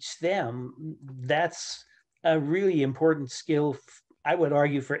to reach them? That's a really important skill, I would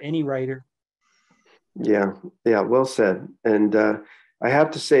argue, for any writer. Yeah, well said. And I have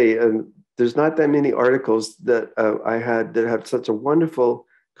to say, there's not that many articles that I had that have such a wonderful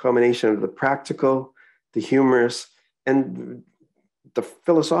combination of the practical, the humorous, and the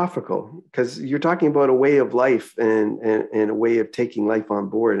philosophical, because you're talking about a way of life and a way of taking life on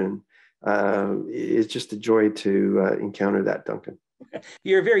board. And it's just a joy to encounter that, Duncan.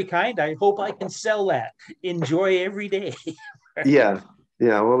 You're very kind. I hope I can sell that. Enjoy every day. Yeah,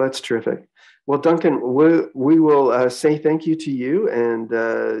 well, that's terrific. Well, Duncan, we will say thank you to you. And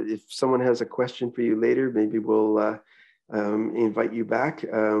if someone has a question for you later, maybe we'll invite you back.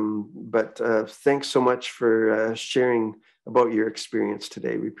 But thanks so much for sharing about your experience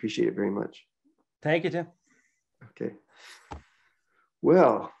today. We appreciate it very much. Thank you, Tim. Okay.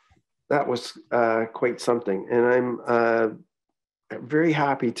 Well, that was quite something. And I'm very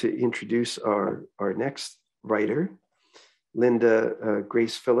happy to introduce our next writer, Linda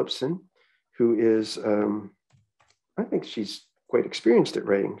Grace Philippsen, who is, I think she's quite experienced at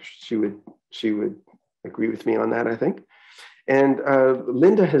writing. She would agree with me on that, I think. And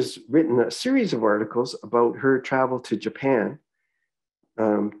Linda has written a series of articles about her travel to Japan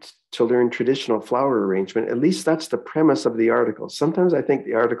to learn traditional flower arrangement. At least that's the premise of the article. Sometimes I think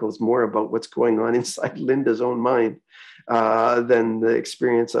the article is more about what's going on inside Linda's own mind than the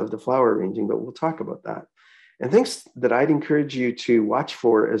experience of the flower arranging, but we'll talk about that. And things that I'd encourage you to watch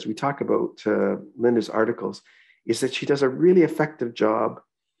for as we talk about Linda's articles is that she does a really effective job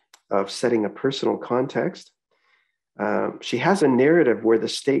of setting a personal context. she has a narrative where the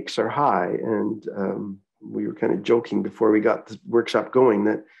stakes are high. And we were kind of joking before we got the workshop going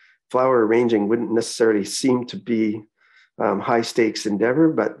that flower arranging wouldn't necessarily seem to be high stakes endeavor,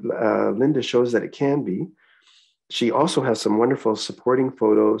 but Linda shows that it can be. She also has some wonderful supporting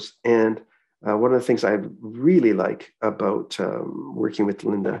photos. And one of the things I really like about working with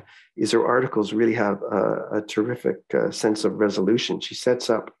Linda is her articles really have a terrific sense of resolution. She sets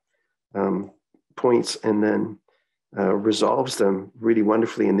up points and then resolves them really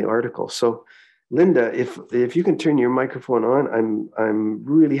wonderfully in the article. So, Linda, if you can turn your microphone on, I'm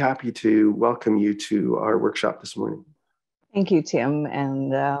really happy to welcome you to our workshop this morning. Thank you, Tim,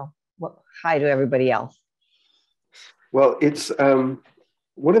 and hi to everybody else. Well, it's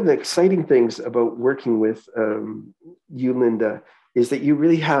one of the exciting things about working with you, Linda, is that you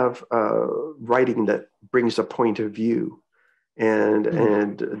really have writing that brings a point of view, and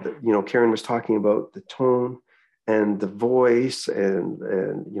Karen was talking about the tone and the voice and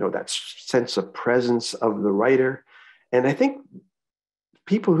that sense of presence of the writer, and I think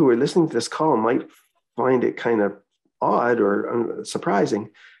people who are listening to this call might find it kind of odd or surprising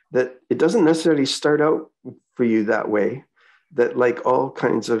that it doesn't necessarily start out for you that way, that like all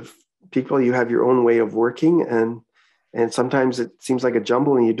kinds of people, you have your own way of working, and sometimes it seems like a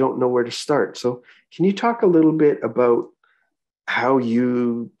jumble and you don't know where to start. So can you talk a little bit about how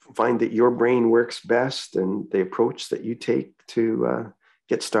you find that your brain works best and the approach that you take to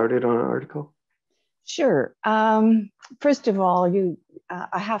get started on an article? Sure. First of all,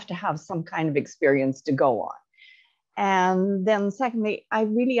 I have to have some kind of experience to go on. And then secondly, I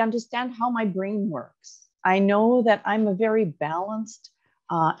really understand how my brain works. I know that I'm a very balanced,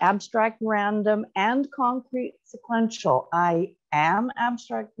 abstract, random, and concrete sequential. I am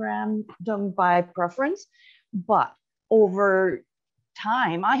abstract random by preference, but over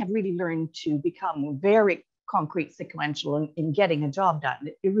time, I have really learned to become very concrete sequential in getting a job done.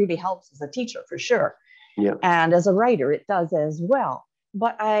 It really helps as a teacher for sure. Yeah. And as a writer, it does as well.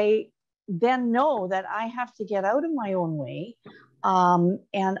 But I then know that I have to get out of my own way,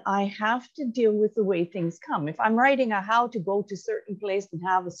 and I have to deal with the way things come. If I'm writing a how to go to a certain place and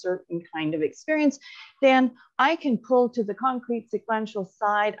have a certain kind of experience, then I can pull to the concrete sequential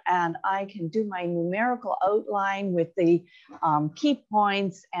side and I can do my numerical outline with the key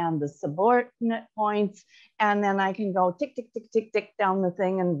points and the subordinate points, and then I can go tick, tick, tick, tick, tick down the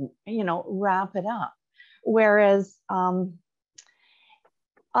thing and, wrap it up. Whereas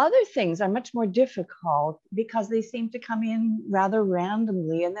other things are much more difficult because they seem to come in rather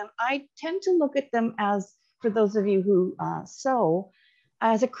randomly. And then I tend to look at them as, for those of you who sew,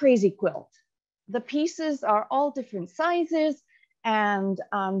 as a crazy quilt. The pieces are all different sizes, and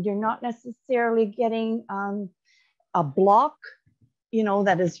you're not necessarily getting a block,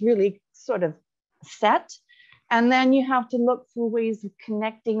 that is really sort of set. And then you have to look for ways of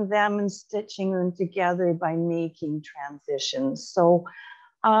connecting them and stitching them together by making transitions. So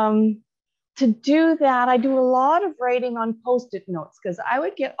to do that, I do a lot of writing on Post-it notes because I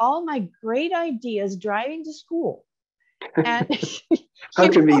would get all my great ideas driving to school. And how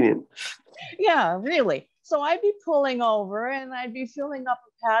convenient. Yeah, really. So I'd be pulling over and I'd be filling up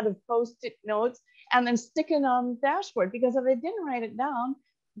a pad of Post-it notes and then sticking on the dashboard, because if I didn't write it down,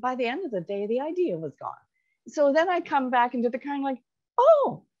 by the end of the day, the idea was gone. So then I come back into the car and like,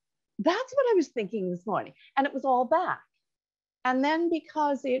 oh, that's what I was thinking this morning. And it was all back. And then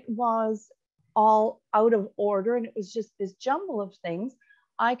because it was all out of order and it was just this jumble of things,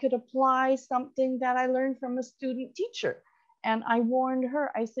 I could apply something that I learned from a student teacher. And I warned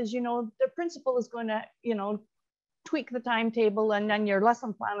her, I says, the principal is going to, tweak the timetable, and then your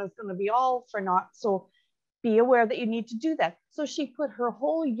lesson plan is going to be all for naught. So be aware that you need to do that. So she put her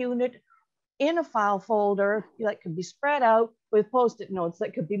whole unit in a file folder that could be spread out with Post-it notes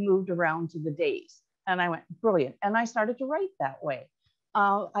that could be moved around to the days. And I went, brilliant. And I started to write that way.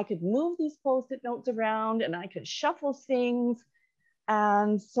 I could move these Post-it notes around and I could shuffle things.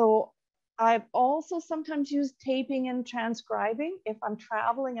 And so I've also sometimes used taping and transcribing. If I'm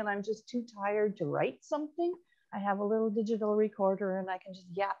traveling and I'm just too tired to write something, I have a little digital recorder and I can just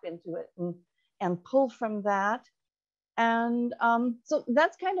yap into it and pull from that. And so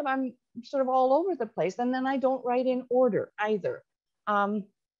that's kind of, I'm sort of all over the place. And then I don't write in order either.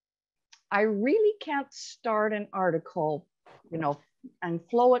 I really can't start an article, and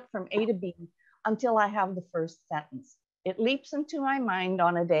flow it from A to B until I have the first sentence. It leaps into my mind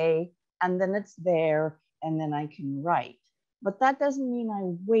on a day, and then it's there, and then I can write. But that doesn't mean I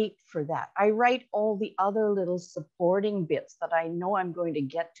wait for that. I write all the other little supporting bits that I know I'm going to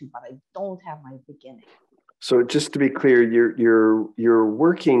get to, but I don't have my beginning. So just to be clear, you're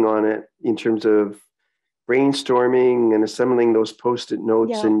working on it in terms of brainstorming and assembling those Post-it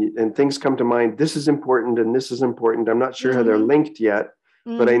notes, Yeah. and things come to mind. This is important and this is important. I'm not sure how they're Mm-hmm. linked yet,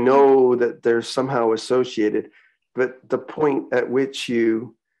 but I Mm-hmm. know that they're somehow associated. But the point at which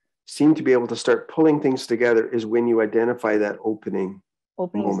you seem to be able to start pulling things together is when you identify that opening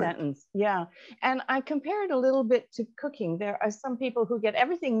moment. Sentence. Yeah. And I compare it a little bit to cooking. There are some people who get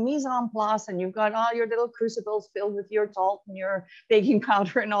everything mise en place, and you've got all your little crucibles filled with your salt and your baking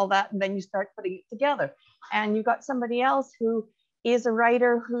powder and all that, and then you start putting it together. And you've got somebody else who is a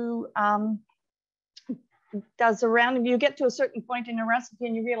writer who does around, and you get to a certain point in a recipe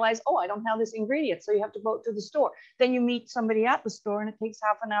and you realize, oh, I don't have this ingredient, so you have to go to the store. Then you meet somebody at the store and it takes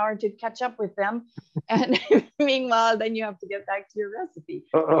half an hour to catch up with them, and meanwhile then you have to get back to your recipe.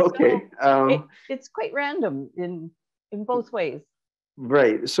 Okay. So it's quite random in both ways.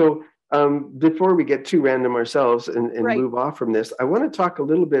 Right. So before we get too random ourselves and Right. move off from this, I want to talk a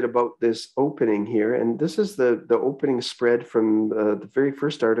little bit about this opening here. And this is the opening spread from the very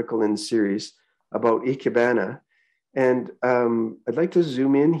first article in the series about Ikebana. And I'd like to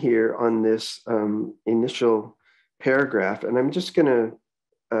zoom in here on this initial paragraph, and I'm just going to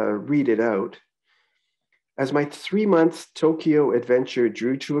read it out. As my 3-month Tokyo adventure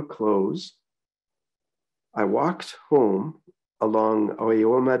drew to a close, I walked home along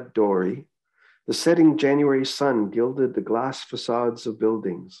Aoyama Dori. The setting January sun gilded the glass facades of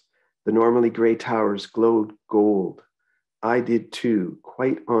buildings. The normally gray towers glowed gold. I did too,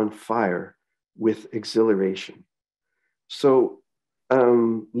 quite on fire with exhilaration. So,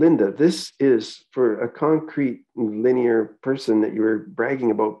 Linda, this is, for a concrete linear person that you were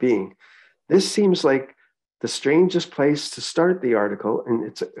bragging about being, this seems like the strangest place to start the article, and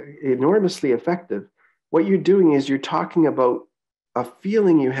it's enormously effective. What you're doing is you're talking about a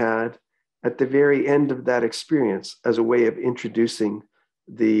feeling you had at the very end of that experience as a way of introducing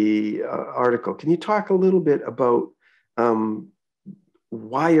the article. Can you talk a little bit about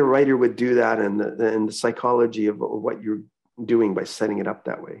why a writer would do that, and the psychology of what you're doing by setting it up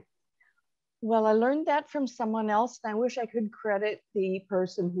that way? Well, I learned that from someone else, and I wish I could credit the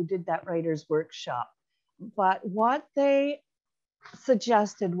person who did that writer's workshop. But what they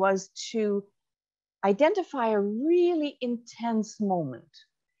suggested was to identify a really intense moment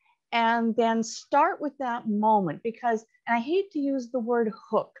and then start with that moment, because, and I hate to use the word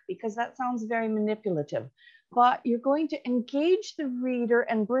hook because that sounds very manipulative, but you're going to engage the reader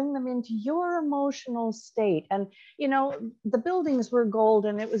and bring them into your emotional state. And, you know, the buildings were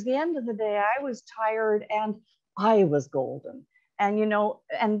golden. It was the end of the day. I was tired and I was golden. And, you know,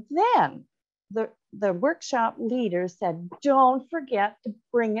 and then the workshop leader said, don't forget to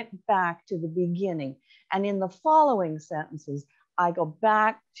bring it back to the beginning. And in the following sentences, I go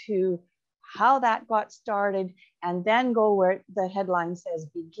back to how that got started and then go where the headline says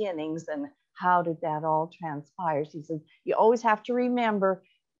beginnings and how did that all transpire. She says, you always have to remember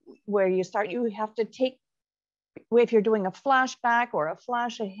where you start. You have to take, if you're doing a flashback or a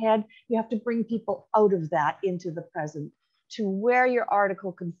flash ahead, you have to bring people out of that into the present to where your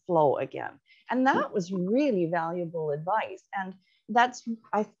article can flow again. And that was really valuable advice. And that's,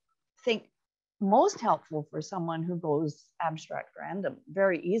 I think, most helpful for someone who goes abstract random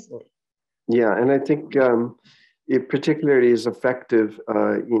very easily. Yeah, and I think it particularly is effective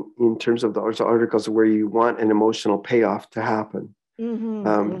in terms of those articles where you want an emotional payoff to happen,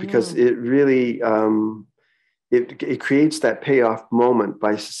 because it really it creates that payoff moment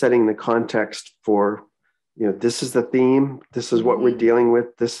by setting the context for, you know, this is the theme, this is what we're dealing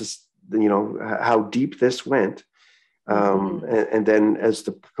with, this is, you know, how deep this went, and then as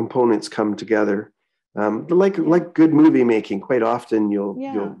the components come together, like good movie making, quite often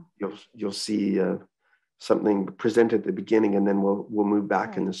you'll see something presented at the beginning, and then we'll move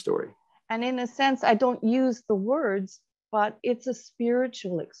back in the story. And in a sense, I don't use the words, but it's a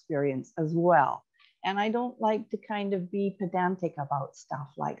spiritual experience as well. And I don't like to kind of be pedantic about stuff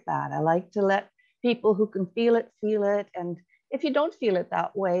like that. I like to let people who can feel it. And if you don't feel it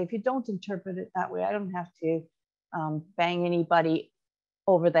that way, if you don't interpret it that way, I don't have to bang anybody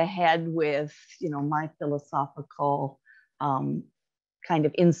over the head with, you know, my philosophical kind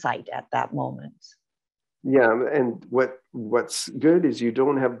of insight at that moment. Yeah, and what's good is you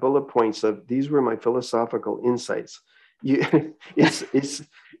don't have bullet points of these were my philosophical insights. It's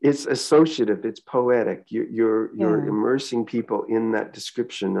associative, it's poetic. You're immersing people in that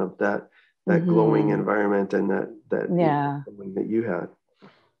description of that glowing environment and that feeling that you had.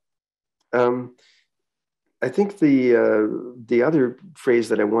 I think the other phrase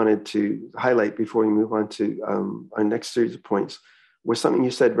that I wanted to highlight before we move on to our next series of points was something you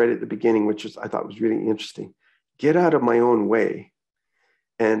said right at the beginning, which I thought was really interesting. Get out of my own way.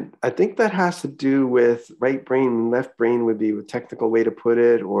 And I think that has to do with right brain and left brain would be a technical way to put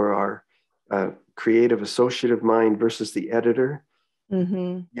it, or our creative associative mind versus the editor.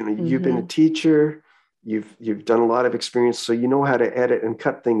 Mm-hmm. You know, you've been a teacher, you've done a lot of experience, so you know how to edit and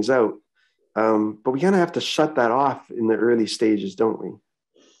cut things out. But we kind of have to shut that off in the early stages, don't we?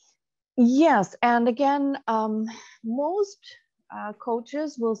 Yes. And again, most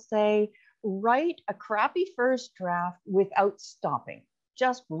coaches will say, write a crappy first draft without stopping.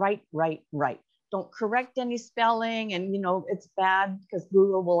 Just write. Don't correct any spelling. And, you know, it's bad because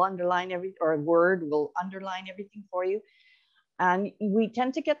Google will underline or Word will underline everything for you. And we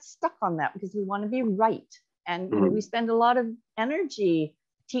tend to get stuck on that because we want to be right. And, you know, we spend a lot of energy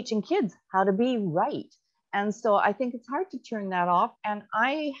teaching kids how to be right. And so I think it's hard to turn that off. And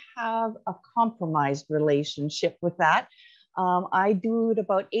I have a compromised relationship with that. I do it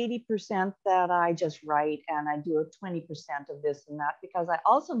about 80% that I just write, and I do a 20% of this and that, because I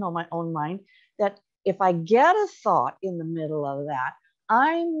also know my own mind that if I get a thought in the middle of that,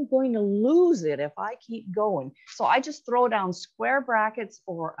 I'm going to lose it if I keep going. So I just throw down square brackets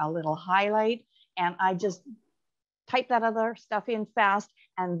or a little highlight, and I just type that other stuff in fast,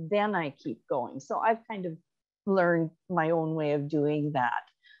 and then I keep going. So I've kind of learned my own way of doing that.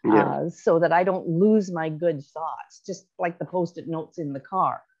 So that I don't lose my good thoughts, just like the Post-it notes in the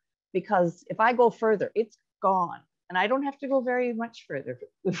car. Because if I go further, it's gone. And I don't have to go very much further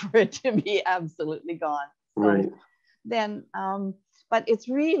for it to be absolutely gone. So right. Then, but it's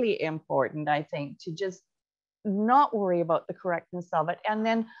really important, I think, to just not worry about the correctness of it. And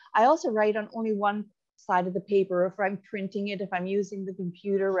then I also write on only one side of the paper. If I'm printing it, if I'm using the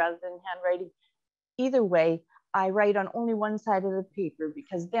computer rather than handwriting, either way, I write on only one side of the paper,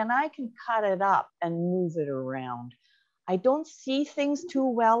 because then I can cut it up and move it around. I don't see things too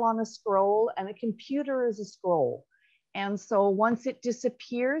well on a scroll, and a computer is a scroll. And so once it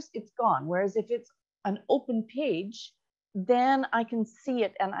disappears, it's gone. Whereas if it's an open page, then I can see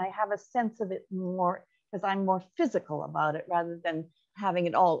it and I have a sense of it more, because I'm more physical about it rather than having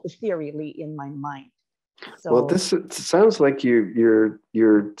it all ethereally in my mind. So, well, this sounds like you're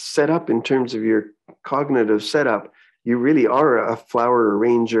set up in terms of your cognitive setup. You really are a flower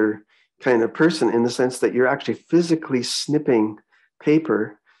arranger kind of person, in the sense that you're actually physically snipping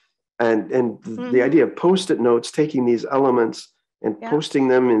paper, and the idea of Post-it notes, taking these elements and posting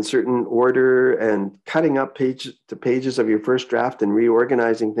them in certain order and cutting up pages of your first draft and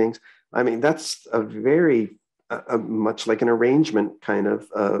reorganizing things. I mean, that's a very much like an arrangement kind of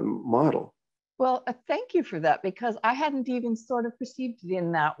model. Well, thank you for that, because I hadn't even sort of perceived it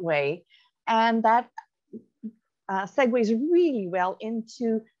in that way. And that segues really well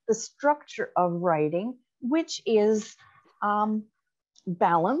into the structure of writing, which is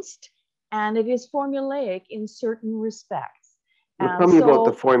balanced, and it is formulaic in certain respects. Well, tell me about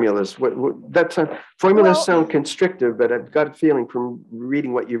the formulas. Formulas sound constrictive, but I've got a feeling from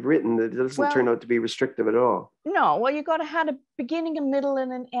reading what you've written that it doesn't turn out to be restrictive at all. No, well, you got to have a beginning, a middle,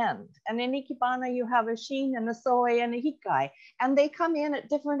 and an end. And in Ikebana, you have a shin and a soe and a hikai, and they come in at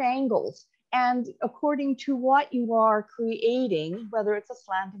different angles. And according to what you are creating, whether it's a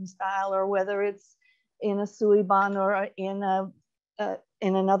slanting style or whether it's in a suiban or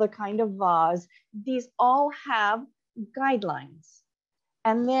in another kind of vase, these all have guidelines.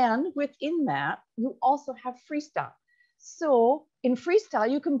 And then within that, you also have freestyle. So in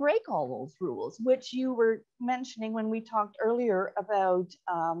freestyle, you can break all those rules, which you were mentioning when we talked earlier about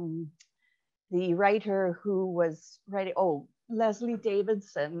the writer who was writing, Leslie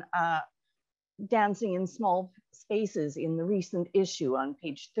Davidson, dancing in small spaces in the recent issue on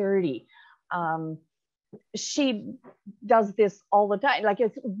page 30. She does this all the time. Like,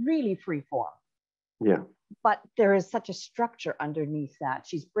 it's really free form. Yeah. But there is such a structure underneath that.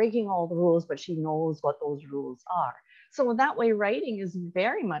 She's breaking all the rules, but she knows what those rules are. So that way, writing is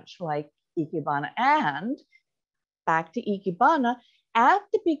very much like Ikebana. And back to Ikebana, at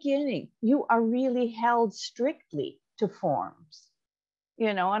the beginning, you are really held strictly to forms.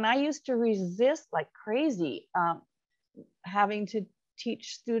 You know, and I used to resist like crazy having to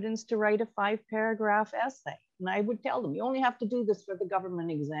teach students to write a 5-paragraph essay. And I would tell them, you only have to do this for the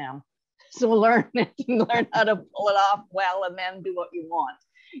government exam. So learn it, learn how to pull it off well, and then do what you want.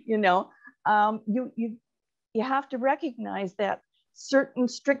 You know, you have to recognize that certain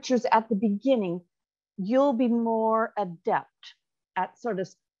strictures at the beginning, you'll be more adept at sort of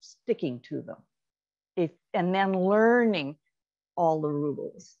sticking to them, and then learning all the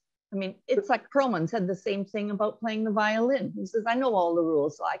rules. I mean, it's like Perlman said the same thing about playing the violin. He says, I know all the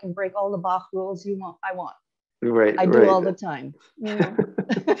rules, so I can break all the Bach rules I want. Right, I do all the time, you know.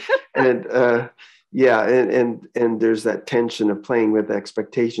 And yeah, and there's that tension of playing with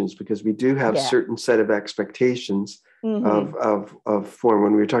expectations, because we do have certain set of expectations of form.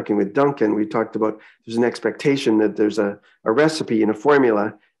 When we were talking with Duncan, we talked about there's an expectation that there's a recipe and a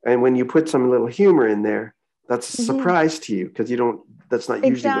formula, and when you put some little humor in there, that's a surprise to you, because you don't. That's not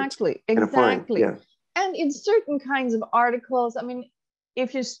usually what's going to find. Yeah. And in certain kinds of articles, I mean,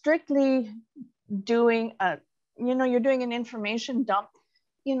 if you're strictly doing you're doing an information dump,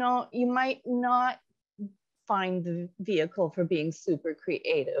 you know, you might not find the vehicle for being super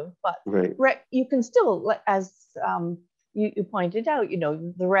creative, but you can still, as you pointed out, you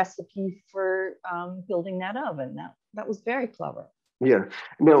know, the recipe for building that oven, that was very clever. Yeah.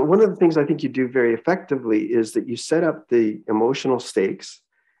 Now, one of the things I think you do very effectively is that you set up the emotional stakes,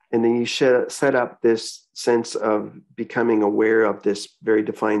 and then you set up this sense of becoming aware of this very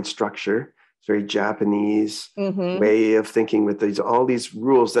defined structure. It's very Japanese way of thinking, with all these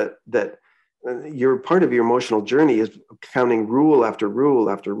rules that you're part of your emotional journey is counting rule after rule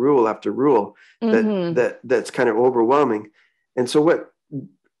after rule after rule that's kind of overwhelming. And so what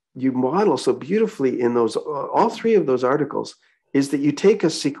you model so beautifully in those all three of those articles is that you take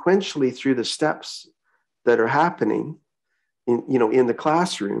us sequentially through the steps that are happening in the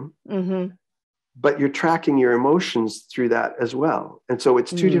classroom, but you're tracking your emotions through that as well. And so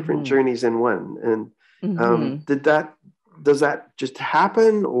it's two different journeys in one. And does that just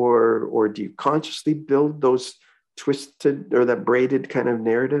happen, or do you consciously build those twisted or that braided kind of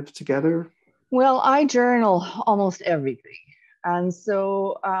narrative together? Well, I journal almost everything. And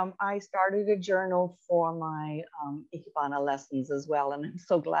so I started a journal for my Ikebana lessons as well. And I'm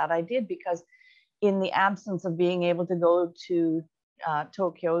so glad I did, because in the absence of being able to go to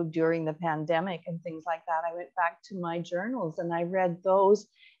Tokyo during the pandemic and things like that, I went back to my journals and I read those.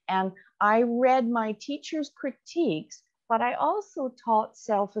 And I read my teacher's critiques, but I also taught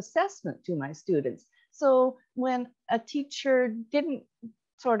self-assessment to my students. So when a teacher didn't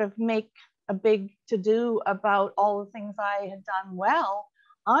sort of make a big to-do about all the things I had done well,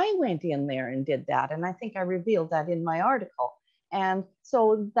 I went in there and did that. And I think I revealed that in my article. And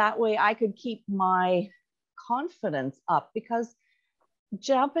so that way I could keep my confidence up, because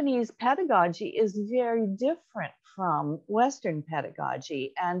Japanese pedagogy is very different from Western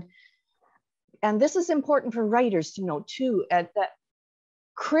pedagogy. And this is important for writers to know too, that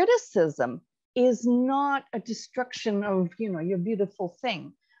criticism is not a destruction of, your beautiful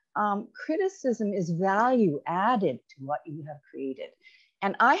thing. Criticism is value added to what you have created.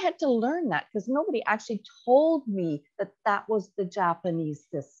 And I had to learn that, because nobody actually told me that was the Japanese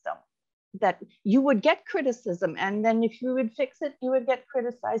system, that you would get criticism, and then if you would fix it, you would get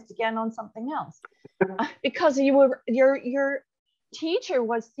criticized again on something else. Because your teacher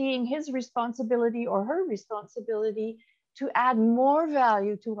was seeing his responsibility or her responsibility to add more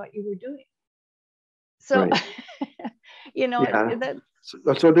value to what you were doing. So,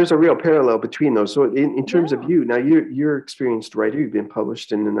 So there's a real parallel between those. So in terms of you, now you're an experienced writer, you've been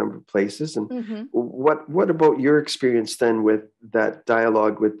published in a number of places. And what about your experience then with that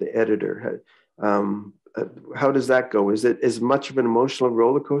dialogue with the editor? How does that go? Is it as much of an emotional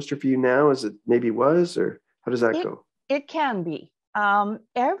roller coaster for you now as it maybe was, or how does that go? It can be.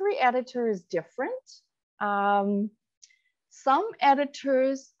 Every editor is different. Some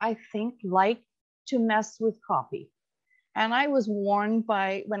editors, I think, like to mess with copy. And I was warned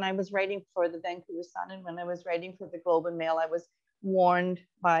when I was writing for the Vancouver Sun and when I was writing for the Globe and Mail, I was warned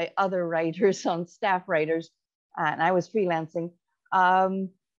by other writers, on staff writers, and I was freelancing,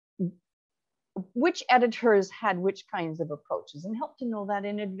 which editors had which kinds of approaches, and help to know that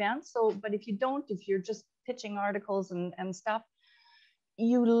in advance. So, but if you don't, if you're just pitching articles and stuff,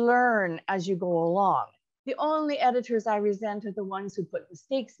 you learn as you go along. The only editors I resent are the ones who put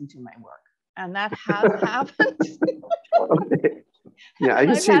mistakes into my work. And that has happened. Yeah, I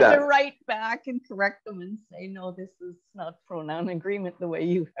can see that. I've had to write back and correct them and say, no, this is not pronoun agreement the way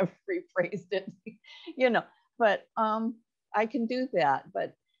you have rephrased it, but I can do that.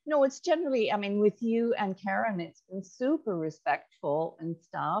 But no, it's generally, I mean, with you and Karen, it's been super respectful and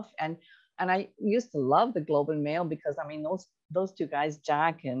stuff. And I used to love the Globe and Mail, because I mean, those two guys,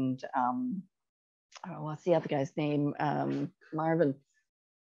 Jack and what's the other guy's name? Marvin.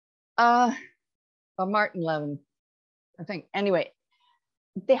 Martin Levin, I think. Anyway,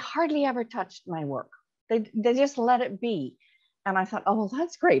 they hardly ever touched my work. They just let it be. And I thought, oh, well,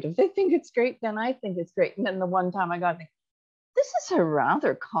 that's great. If they think it's great, then I think it's great. And then the one time I got, this is a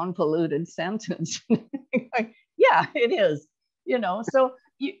rather convoluted sentence. Yeah, it is. So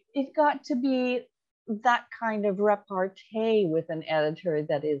it got to be that kind of repartee with an editor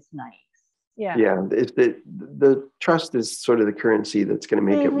that is nice. Yeah. Yeah. It's the trust is sort of the currency that's going to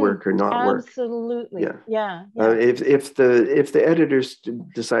make it work or not work. Absolutely. Yeah. Yeah. If the editors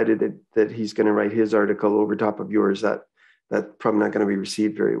decided that he's going to write his article over top of yours, that's probably not going to be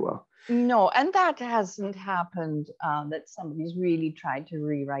received very well. No, and that hasn't happened, that somebody's really tried to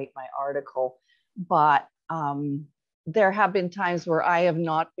rewrite my article, but there have been times where I have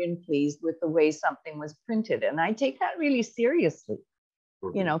not been pleased with the way something was printed, and I take that really seriously,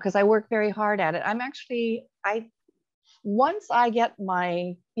 you know, because I work very hard at it. Once I get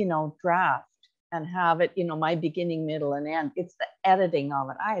my, you know, draft and have it, you know, my beginning, middle, and end, it's the editing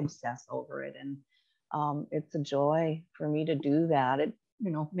of it. I obsess over it, and it's a joy for me to do that. It, you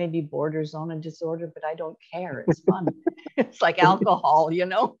know, maybe borders on a disorder, but I don't care. It's fun. It's like alcohol, you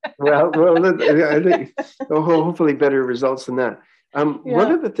know. well, I think hopefully better results than that.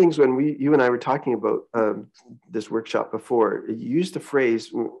 One of the things when you and I were talking about this workshop before, you used the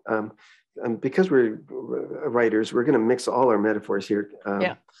phrase, because we're writers, we're going to mix all our metaphors here,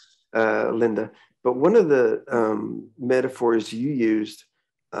 Linda. But one of the metaphors you used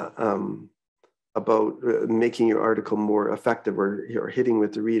about making your article more effective or hitting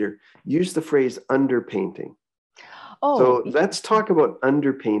with the reader, use the phrase underpainting. Oh, so let's talk about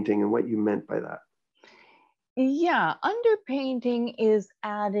underpainting and what you meant by that. Yeah, underpainting is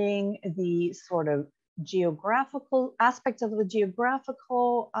adding the sort of geographical aspects of the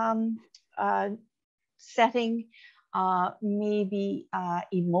geographical setting, maybe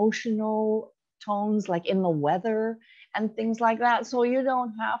emotional tones like in the weather and things like that. So you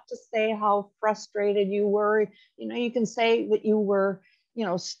don't have to say how frustrated you were. You know, you can say that you were, you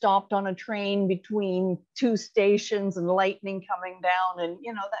know, stopped on a train between two stations and lightning coming down and,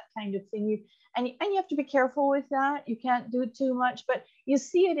 you know, that kind of thing. And you have to be careful with that. You can't do it too much, but you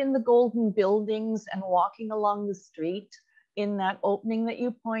see it in the golden buildings and walking along the street in that opening that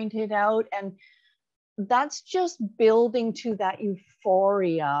you pointed out. And that's just building to that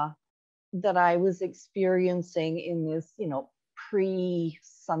euphoria that I was experiencing in this, you know,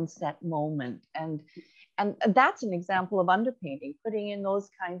 pre-sunset moment. And that's an example of underpainting, putting in those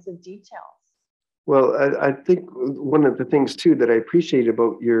kinds of details. Well, I think one of the things too that I appreciate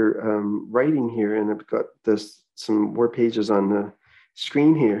about your writing here, and I've got some more pages on the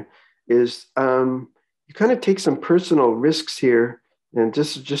screen here, is you kind of take some personal risks here, and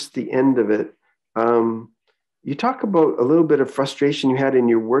just the end of it. You talk about a little bit of frustration you had in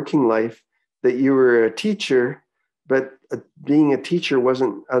your working life, that you were a teacher, but being a teacher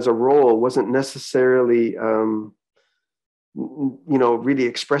wasn't necessarily, you know, really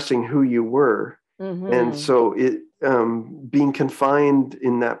expressing who you were. Mm-hmm. And so being confined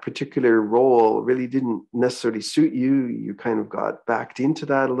in that particular role really didn't necessarily suit you. You kind of got backed into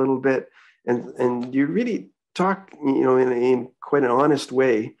that a little bit. And you really talk, you know, in quite an honest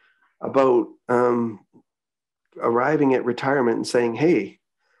way about arriving at retirement and saying, hey,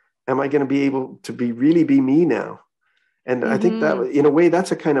 am I going to be able to really be me now? And I think that in a way,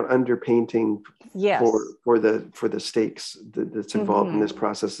 that's a kind of underpainting for the stakes that's involved in this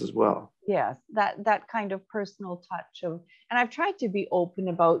process as well. Yes, that kind of personal touch of, and I've tried to be open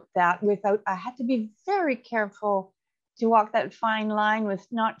about that I had to be very careful to walk that fine line with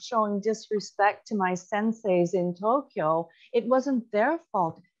not showing disrespect to my senseis in Tokyo. It wasn't their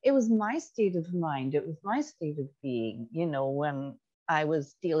fault. It was my state of mind. It was my state of being, you know, when I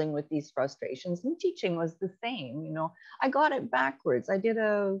was dealing with these frustrations, and teaching was the same. You know, I got it backwards. I did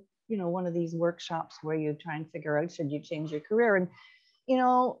one of these workshops where you try and figure out, should you change your career? And, you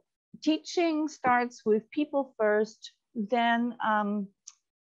know, teaching starts with people first, then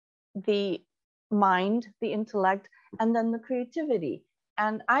the mind, the intellect, and then the creativity.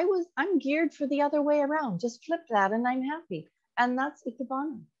 And I'm geared for the other way around. Just flip that and I'm happy. And that's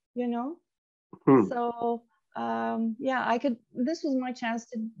Ikebana, you know? So this was my chance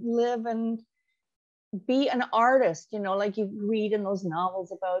to live and be an artist, you know, like you read in those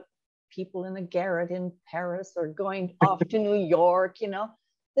novels about people in a garret in Paris or going off to New York, you know.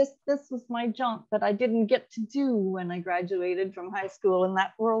 This was my jaunt that I didn't get to do when I graduated from high school, and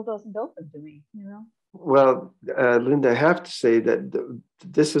that world wasn't open to me, you know. Well, Linda, I have to say that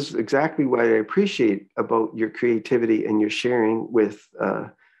this is exactly what I appreciate about your creativity and your sharing with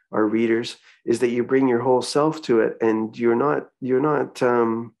our readers, is that you bring your whole self to it, and you're not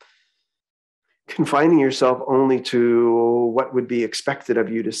confining yourself only to what would be expected of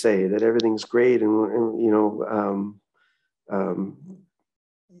you to say, that everything's great and you know,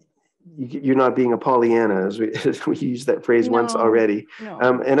 you're not being a Pollyanna, as we used that phrase once already.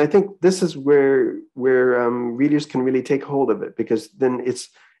 No. And I think this is where readers can really take hold of it, because then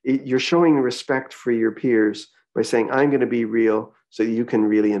you're showing respect for your peers by saying, I'm going to be real so you can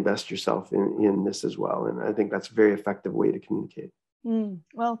really invest yourself in this as well. And I think that's a very effective way to communicate.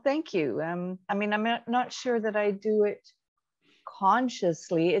 Well, thank you. I mean, I'm not sure that I do it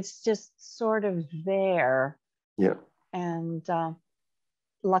consciously. It's just sort of there. Yeah. And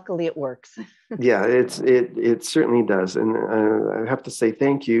luckily it works. Yeah, it certainly does. And I have to say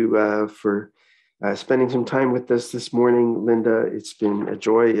thank you for spending some time with us this morning, Linda. It's been a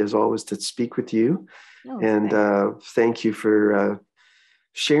joy, as always, to speak with you. And thank you for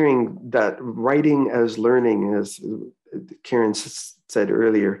sharing that writing as learning, as Karen said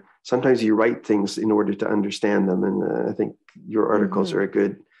earlier. Sometimes you write things in order to understand them. And I think your articles are a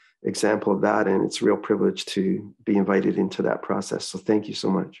good example of that. And it's a real privilege to be invited into that process. So thank you so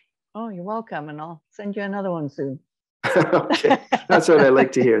much. Oh, you're welcome. And I'll send you another one soon. Okay, that's what I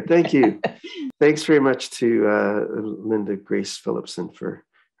like to hear. Thank you. Thanks very much to Linda Grace Philippsen for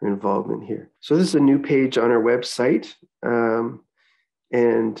her involvement here. So this is a new page on our website.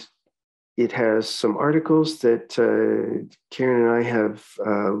 And it has some articles that Karen and I have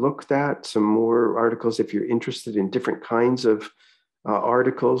looked at, some more articles if you're interested in different kinds of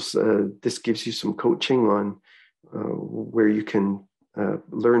articles. This gives you some coaching on where you can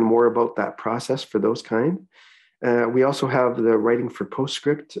learn more about that process for those kind. We also have the Writing for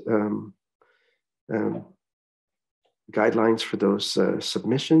PostScript guidelines for those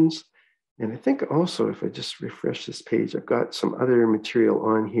submissions. And I think also, if I just refresh this page, I've got some other material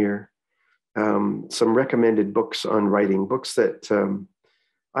on here. Some recommended books on writing, books that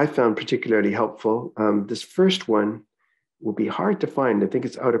I found particularly helpful. This first one will be hard to find. I think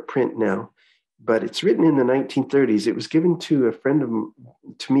it's out of print now, but it's written in the 1930s. It was given to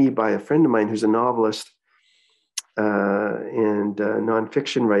me by a friend of mine who's a novelist and a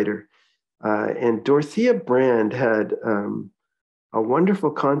nonfiction writer. And Dorothea Brand had a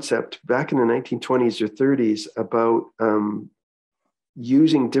wonderful concept back in the 1920s or 30s about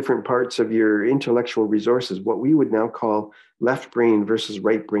using different parts of your intellectual resources, what we would now call left brain versus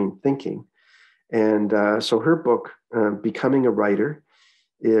right brain thinking. And so her book, Becoming a Writer,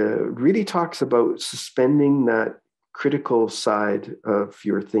 really talks about suspending that critical side of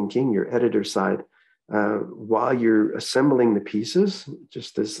your thinking, your editor side, while you're assembling the pieces,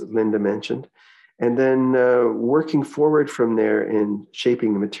 just as Linda mentioned, and then working forward from there and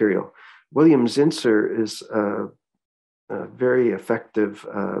shaping the material. William Zinsser is a very effective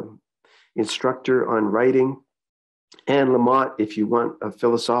instructor on writing. Anne Lamott, if you want a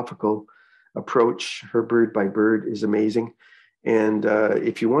philosophical approach, her Bird by Bird is amazing. And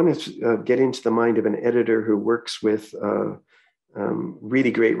if you want to get into the mind of an editor who works with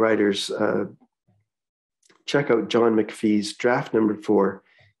really great writers, check out John McPhee's Draft Number 4.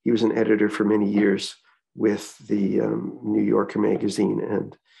 He was an editor for many years with the New Yorker magazine,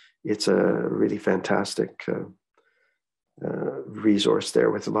 and it's a really fantastic resource there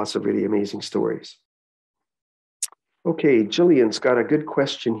with lots of really amazing stories. Okay, Jillian's got a good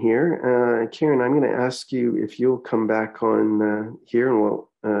question here. Karen, I'm going to ask you if you'll come back on here and we'll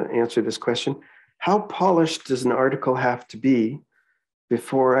answer this question. How polished does an article have to be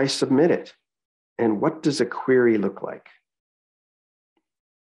before I submit it? And what does a query look like?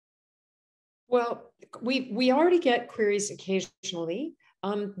 Well, we already get queries occasionally.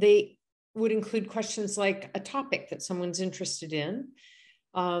 They would include questions like a topic that someone's interested in.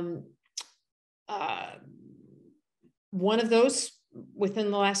 One of those,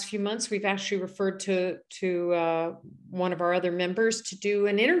 within the last few months, we've actually referred to one of our other members to do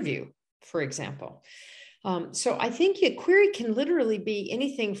an interview, for example. So I think a query can literally be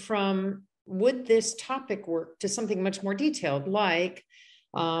anything from, would this topic work, to something much more detailed, like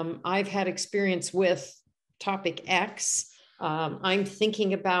I've had experience with topic X. I'm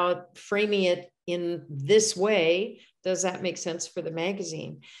thinking about framing it in this way. Does that make sense for the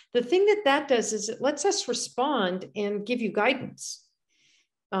magazine? The thing that does is it lets us respond and give you guidance.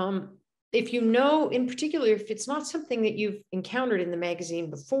 If you know, in particular, if it's not something that you've encountered in the magazine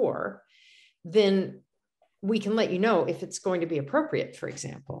before, then we can let you know if it's going to be appropriate, for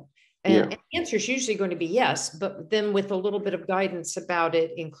example. And the answer is usually going to be yes, but then with a little bit of guidance about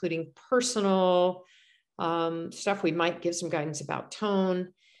it, including personal stuff, we might give some guidance about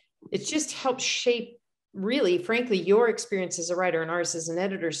tone. It just helps shape, really, frankly, your experience as a writer and ours as an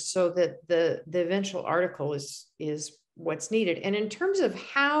editor, so that the eventual article is what's needed. And in terms of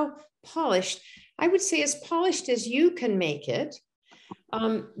how polished, I would say as polished as you can make it,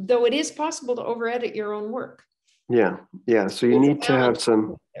 though it is possible to over-edit your own work. Yeah. So you need to have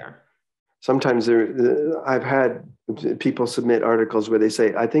some... Sometimes I've had people submit articles where they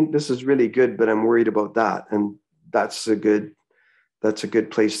say, I think this is really good, but I'm worried about that. And that's a good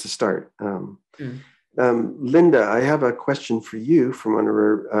place to start. Linda, I have a question for you from one of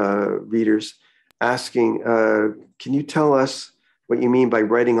our readers asking, can you tell us what you mean by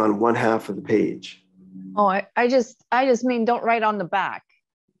writing on one half of the page? Oh, I just mean don't write on the back.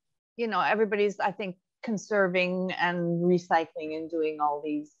 You know, everybody's, I think, conserving and recycling and doing all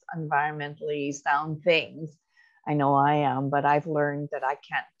these environmentally sound things. I know I am, but I've learned that I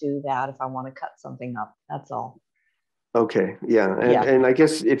can't do that if I want to cut something up. That's all. Okay, yeah. And I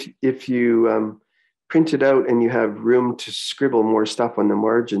guess if you print it out and you have room to scribble more stuff on the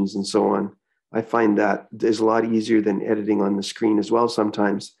margins and so on, I find that is a lot easier than editing on the screen as well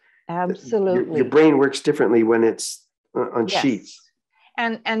sometimes. Absolutely. Your brain works differently when it's on sheets.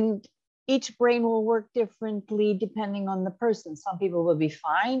 And each brain will work differently depending on the person. Some people will be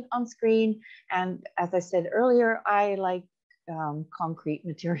fine on screen. And as I said earlier, I like concrete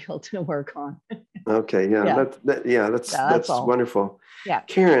material to work on. Okay, that's wonderful. Yeah,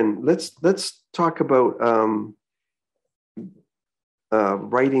 Karen, let's talk about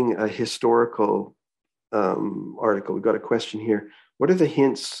writing a historical article. We've got a question here. What are the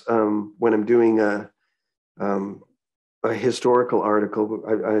hints when I'm doing a historical article?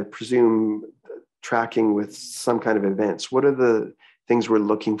 I presume tracking with some kind of events. What are the things we're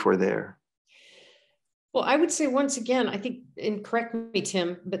looking for there? Well, I would say once again, I think, and correct me,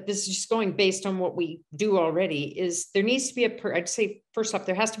 Tim, but this is just going based on what we do already, is there needs to be I'd say first off,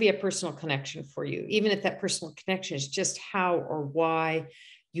 there has to be a personal connection for you, even if that personal connection is just how or why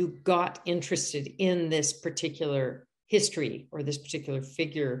you got interested in this particular history or this particular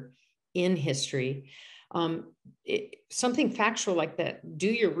figure in history. Something factual like that, do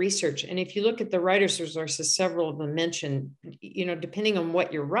your research. And if you look at the writer's resources, several of them mention, you know, depending on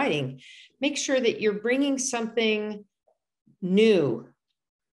what you're writing, make sure that you're bringing something new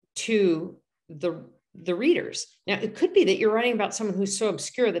to the readers. Now, it could be that you're writing about someone who's so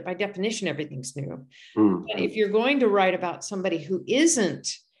obscure that by definition, everything's new. Mm. But if you're going to write about somebody who is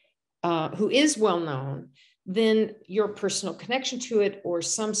well-known, then your personal connection to it or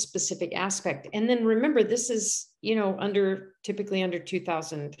some specific aspect. And then remember, this is, you know, typically under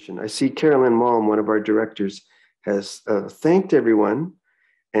 2,000. I see Carolyn Malm, one of our directors, has thanked everyone,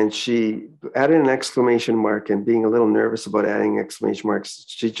 and she added an exclamation mark, and being a little nervous about adding exclamation marks,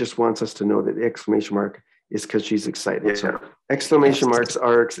 she just wants us to know that the exclamation mark is because she's excited. Yeah. So exclamation marks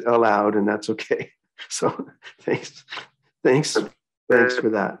are allowed, and that's okay. So thanks for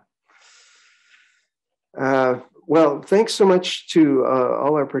that. Well, thanks so much to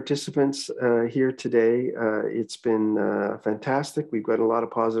all our participants here today. It's been fantastic. We've got a lot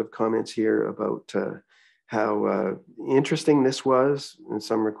of positive comments here about how interesting this was, and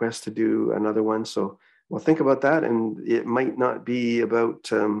some requests to do another one. So we'll think about that, and it might not be about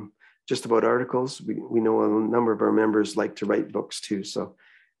just about articles. We know a number of our members like to write books too, so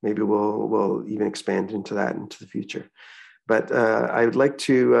maybe we'll even expand into that into the future. But I would like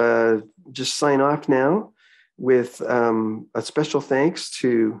to just sign off now with a special thanks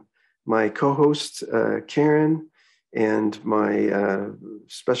to my co-host, Karen, and my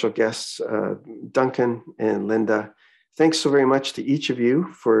special guests, Duncan and Linda. Thanks so very much to each of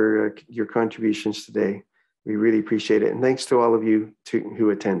you for your contributions today. We really appreciate it. And thanks to all of you who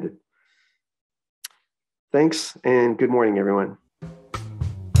attended. Thanks, and good morning, everyone.